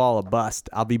Lonzo Ball a bust.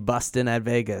 I'll be busting at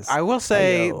Vegas. I will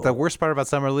say Ayo. the worst part about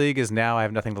Summer League is now I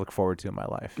have nothing to look forward to in my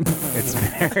life. It's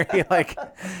very like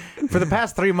for the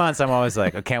past 3 months I'm always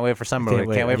like, I can't wait for Summer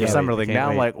League. Can't wait for Summer League. Now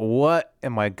I'm like, what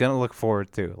am I gonna look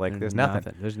forward to? Like there's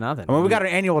nothing. There's nothing. I mean, we got an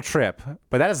annual trip,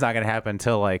 but that is not gonna happen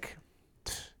until like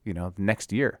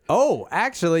next year. Oh,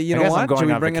 actually, you I know guess what? I'm going Should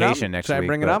we on bring it up? vacation next Should I week,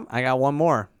 bring it but- up? I got one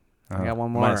more. I got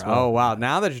one might more. as well. Oh wow!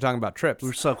 Now that you're talking about trips,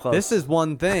 We're so close. This is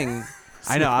one thing.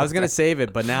 I know. I was gonna save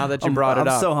it, but now that you brought it I'm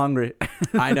up, so hungry.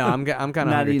 I know. I'm kind of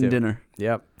Not eating dinner.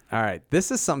 Yep. All right.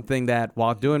 This is something that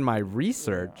while doing my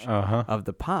research of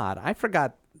the pod, I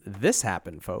forgot this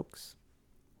happened, folks.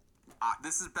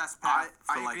 This is best path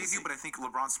for I agree with legacy. you, but I think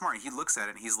LeBron's smart. He looks at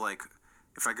it and he's like,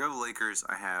 if I go to the Lakers,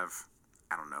 I have,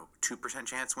 2%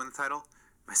 chance to win the title.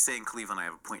 If I stay in Cleveland, I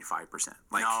have a 0.5%.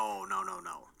 Like, No.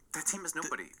 that team is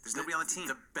nobody. There's nobody on the team.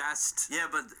 The best. Yeah,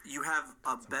 but you have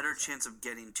a better chance of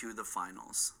getting to the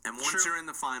finals. And once True. you're in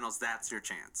the finals, that's your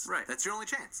chance. Right. That's your only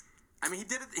chance. I mean, he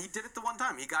did it the one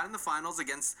time. He got in the finals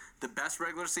against the best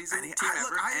regular season And team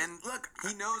look, ever,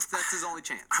 he knows that's his only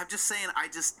chance. I'm just saying, I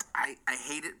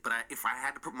hate it, but if I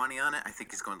had to put money on it, I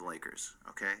think he's going to the Lakers.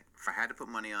 Okay? If I had to put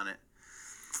money on it.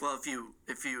 Well, if you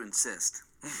insist,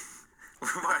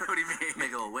 What do you mean? make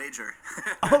a little wager.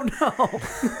 Oh no!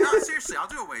 No, seriously, I'll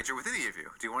do a wager with any of you.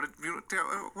 Do you want to?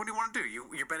 What do you want to do?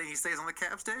 You're betting he stays on the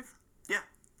Cavs, Dave? Yeah.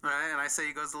 All right, and I say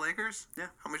he goes to the Lakers. Yeah.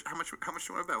 How much do you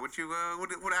want to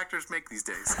bet? What actors make these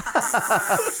days?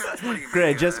 How much money you make?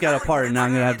 Great, just got a part, now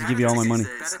I'm gonna have to give you all my money.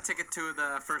 Bet a ticket to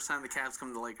the first time the Cavs come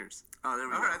to the Lakers. Oh, there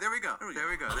we All go. right, there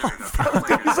we go.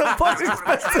 so fucking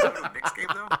expensive. Next game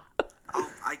though.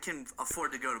 I can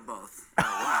afford to go to both.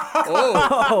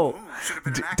 Oh, Should have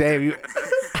been an actor. Dave, you.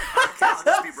 I'll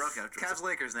just be broke after. Cavs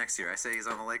Lakers next year. I say he's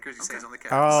on the Lakers. You say he's on the Cavs.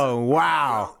 Oh,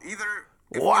 wow. Well, either.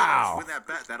 If Wow. we win that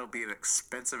bet, that'll be an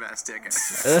expensive ass ticket.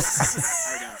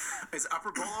 I know. Is Upper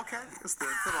Bowl okay? Is the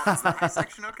high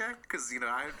section okay? Because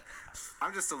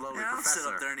I'm just a lowly Yeah, I don't professor.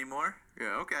 sit up there anymore.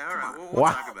 Yeah. Okay. All right. We'll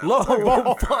Wow. talk about it. Whoa, We'll talk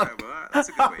whoa, about it. fuck. All right, well, that's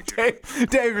a good wager.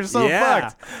 Dave, you're so Yeah.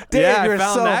 fucked. Dave, Yeah, I you're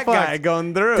found so that fucked. guy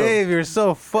going through. Dave, you're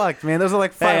so fucked, man. Those are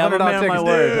like $500 Hey, I'm a man of tickets. my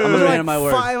word. Dude. I'm a Those are man like of my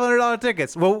word. $500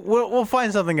 tickets. Well, we'll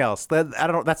find something else. I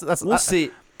don't know. That's we'll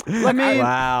see.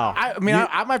 Wow.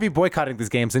 I might be boycotting these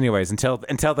games anyways until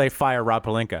they fire Rob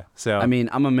Pelinka. So I mean,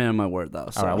 I'm a man of my word, though.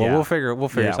 So. all right, well, Yeah. we'll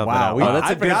figure Yeah, something wow. out. We, that's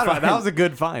I a good forgot about find. that. Was a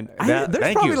good find. That- There's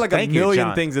thank probably you. like a Thank you, million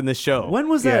John. things in this show. When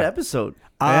was that Yeah. episode?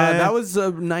 That was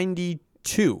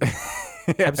 92.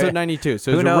 Episode 92.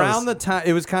 So it Who was knows? around the time.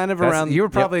 It was kind of around. You were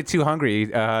probably too hungry in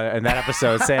that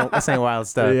episode saying wild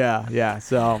stuff. Yeah.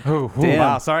 So, Damn.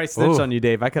 wow. Sorry, I snitched Ooh. on you,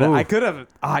 Dave. I could have.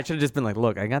 Oh, I should have just been like,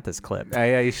 look, I got this clip.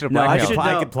 Yeah, you should have. No, I blackmailed should him.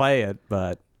 know. I could play it,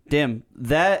 but Damn,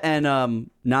 that and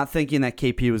not thinking that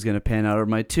KP was going to pan out are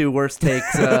my two worst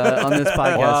takes on this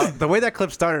podcast. Well, the way that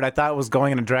clip started, I thought it was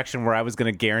going in a direction where I was going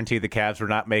to guarantee the Cavs were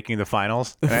not making the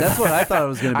finals. And That's what I thought it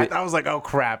was going to be. I was like, oh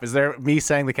crap! Is there me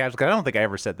saying the Cavs? I don't think I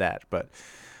ever said that, but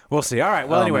we'll see. All right.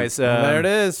 Well, Oh, anyways, there it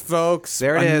is, folks.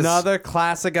 there it is. Another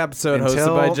classic episode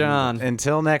hosted by John.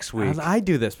 Until next week. I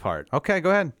do this part. Okay, go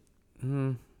ahead.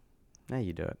 Now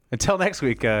you do it. Until next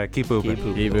week, keep moving.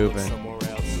 Keep moving. Somewhere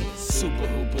else. Super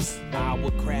Hoopers.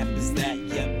 What crap is that?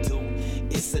 Yep, dude.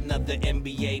 It's another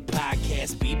NBA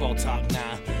podcast. B-ball talk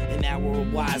now. An hour of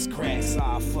wisecracks.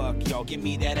 Fuck y'all. Give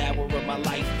me that hour of my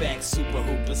life back. Super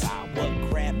Hoopers.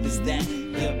 What crap is that?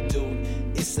 Yep, dude.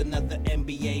 It's another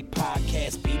NBA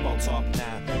podcast. B-ball talk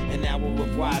now. An hour of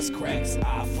wisecracks.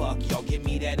 Fuck y'all. Give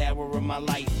me that hour of my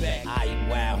life back.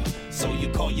 Wow. So you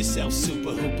call yourself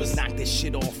Super Hoopers? Knock this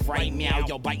shit off right now.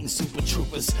 Y'all biting Super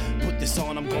Troopers. Put this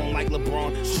on. I'm going like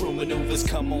LeBron. True maneuvers.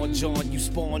 Come on, John. You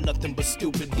spawn nothing but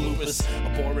stupid bloopers.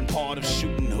 A boring part of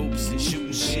shooting hoops and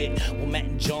shooting shit. Well, Matt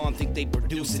and John think they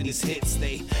producing these hits.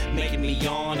 They making me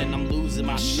yawn and I'm losing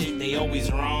my shit. They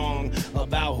always wrong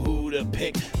about who to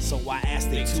pick. So I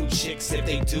asked they two chicks if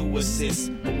they do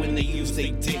assist. But when they use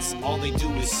they dicks, all they do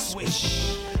is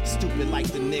swish. Stupid like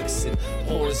the Knicks and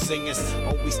horror singers.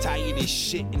 Always tired as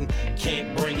shit and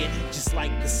can't bring it. Just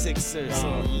like the Sixers,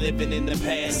 living in the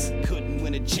past. Couldn't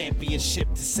win a championship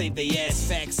to save they ass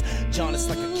facts. John is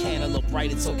like a cantaloupe,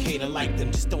 right? It's okay to like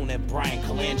them. Just don't have Brian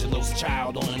Colangelo's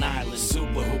child on an island.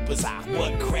 Super Hoopers,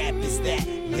 what crap is that?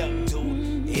 Yup,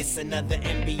 dude. It's another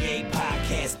NBA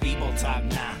podcast. B-ball talk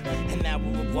now. An hour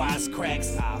of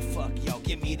wisecracks. Fuck y'all.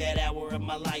 Give me that hour of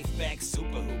my life back. Super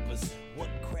Hoopers. What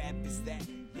crap is that?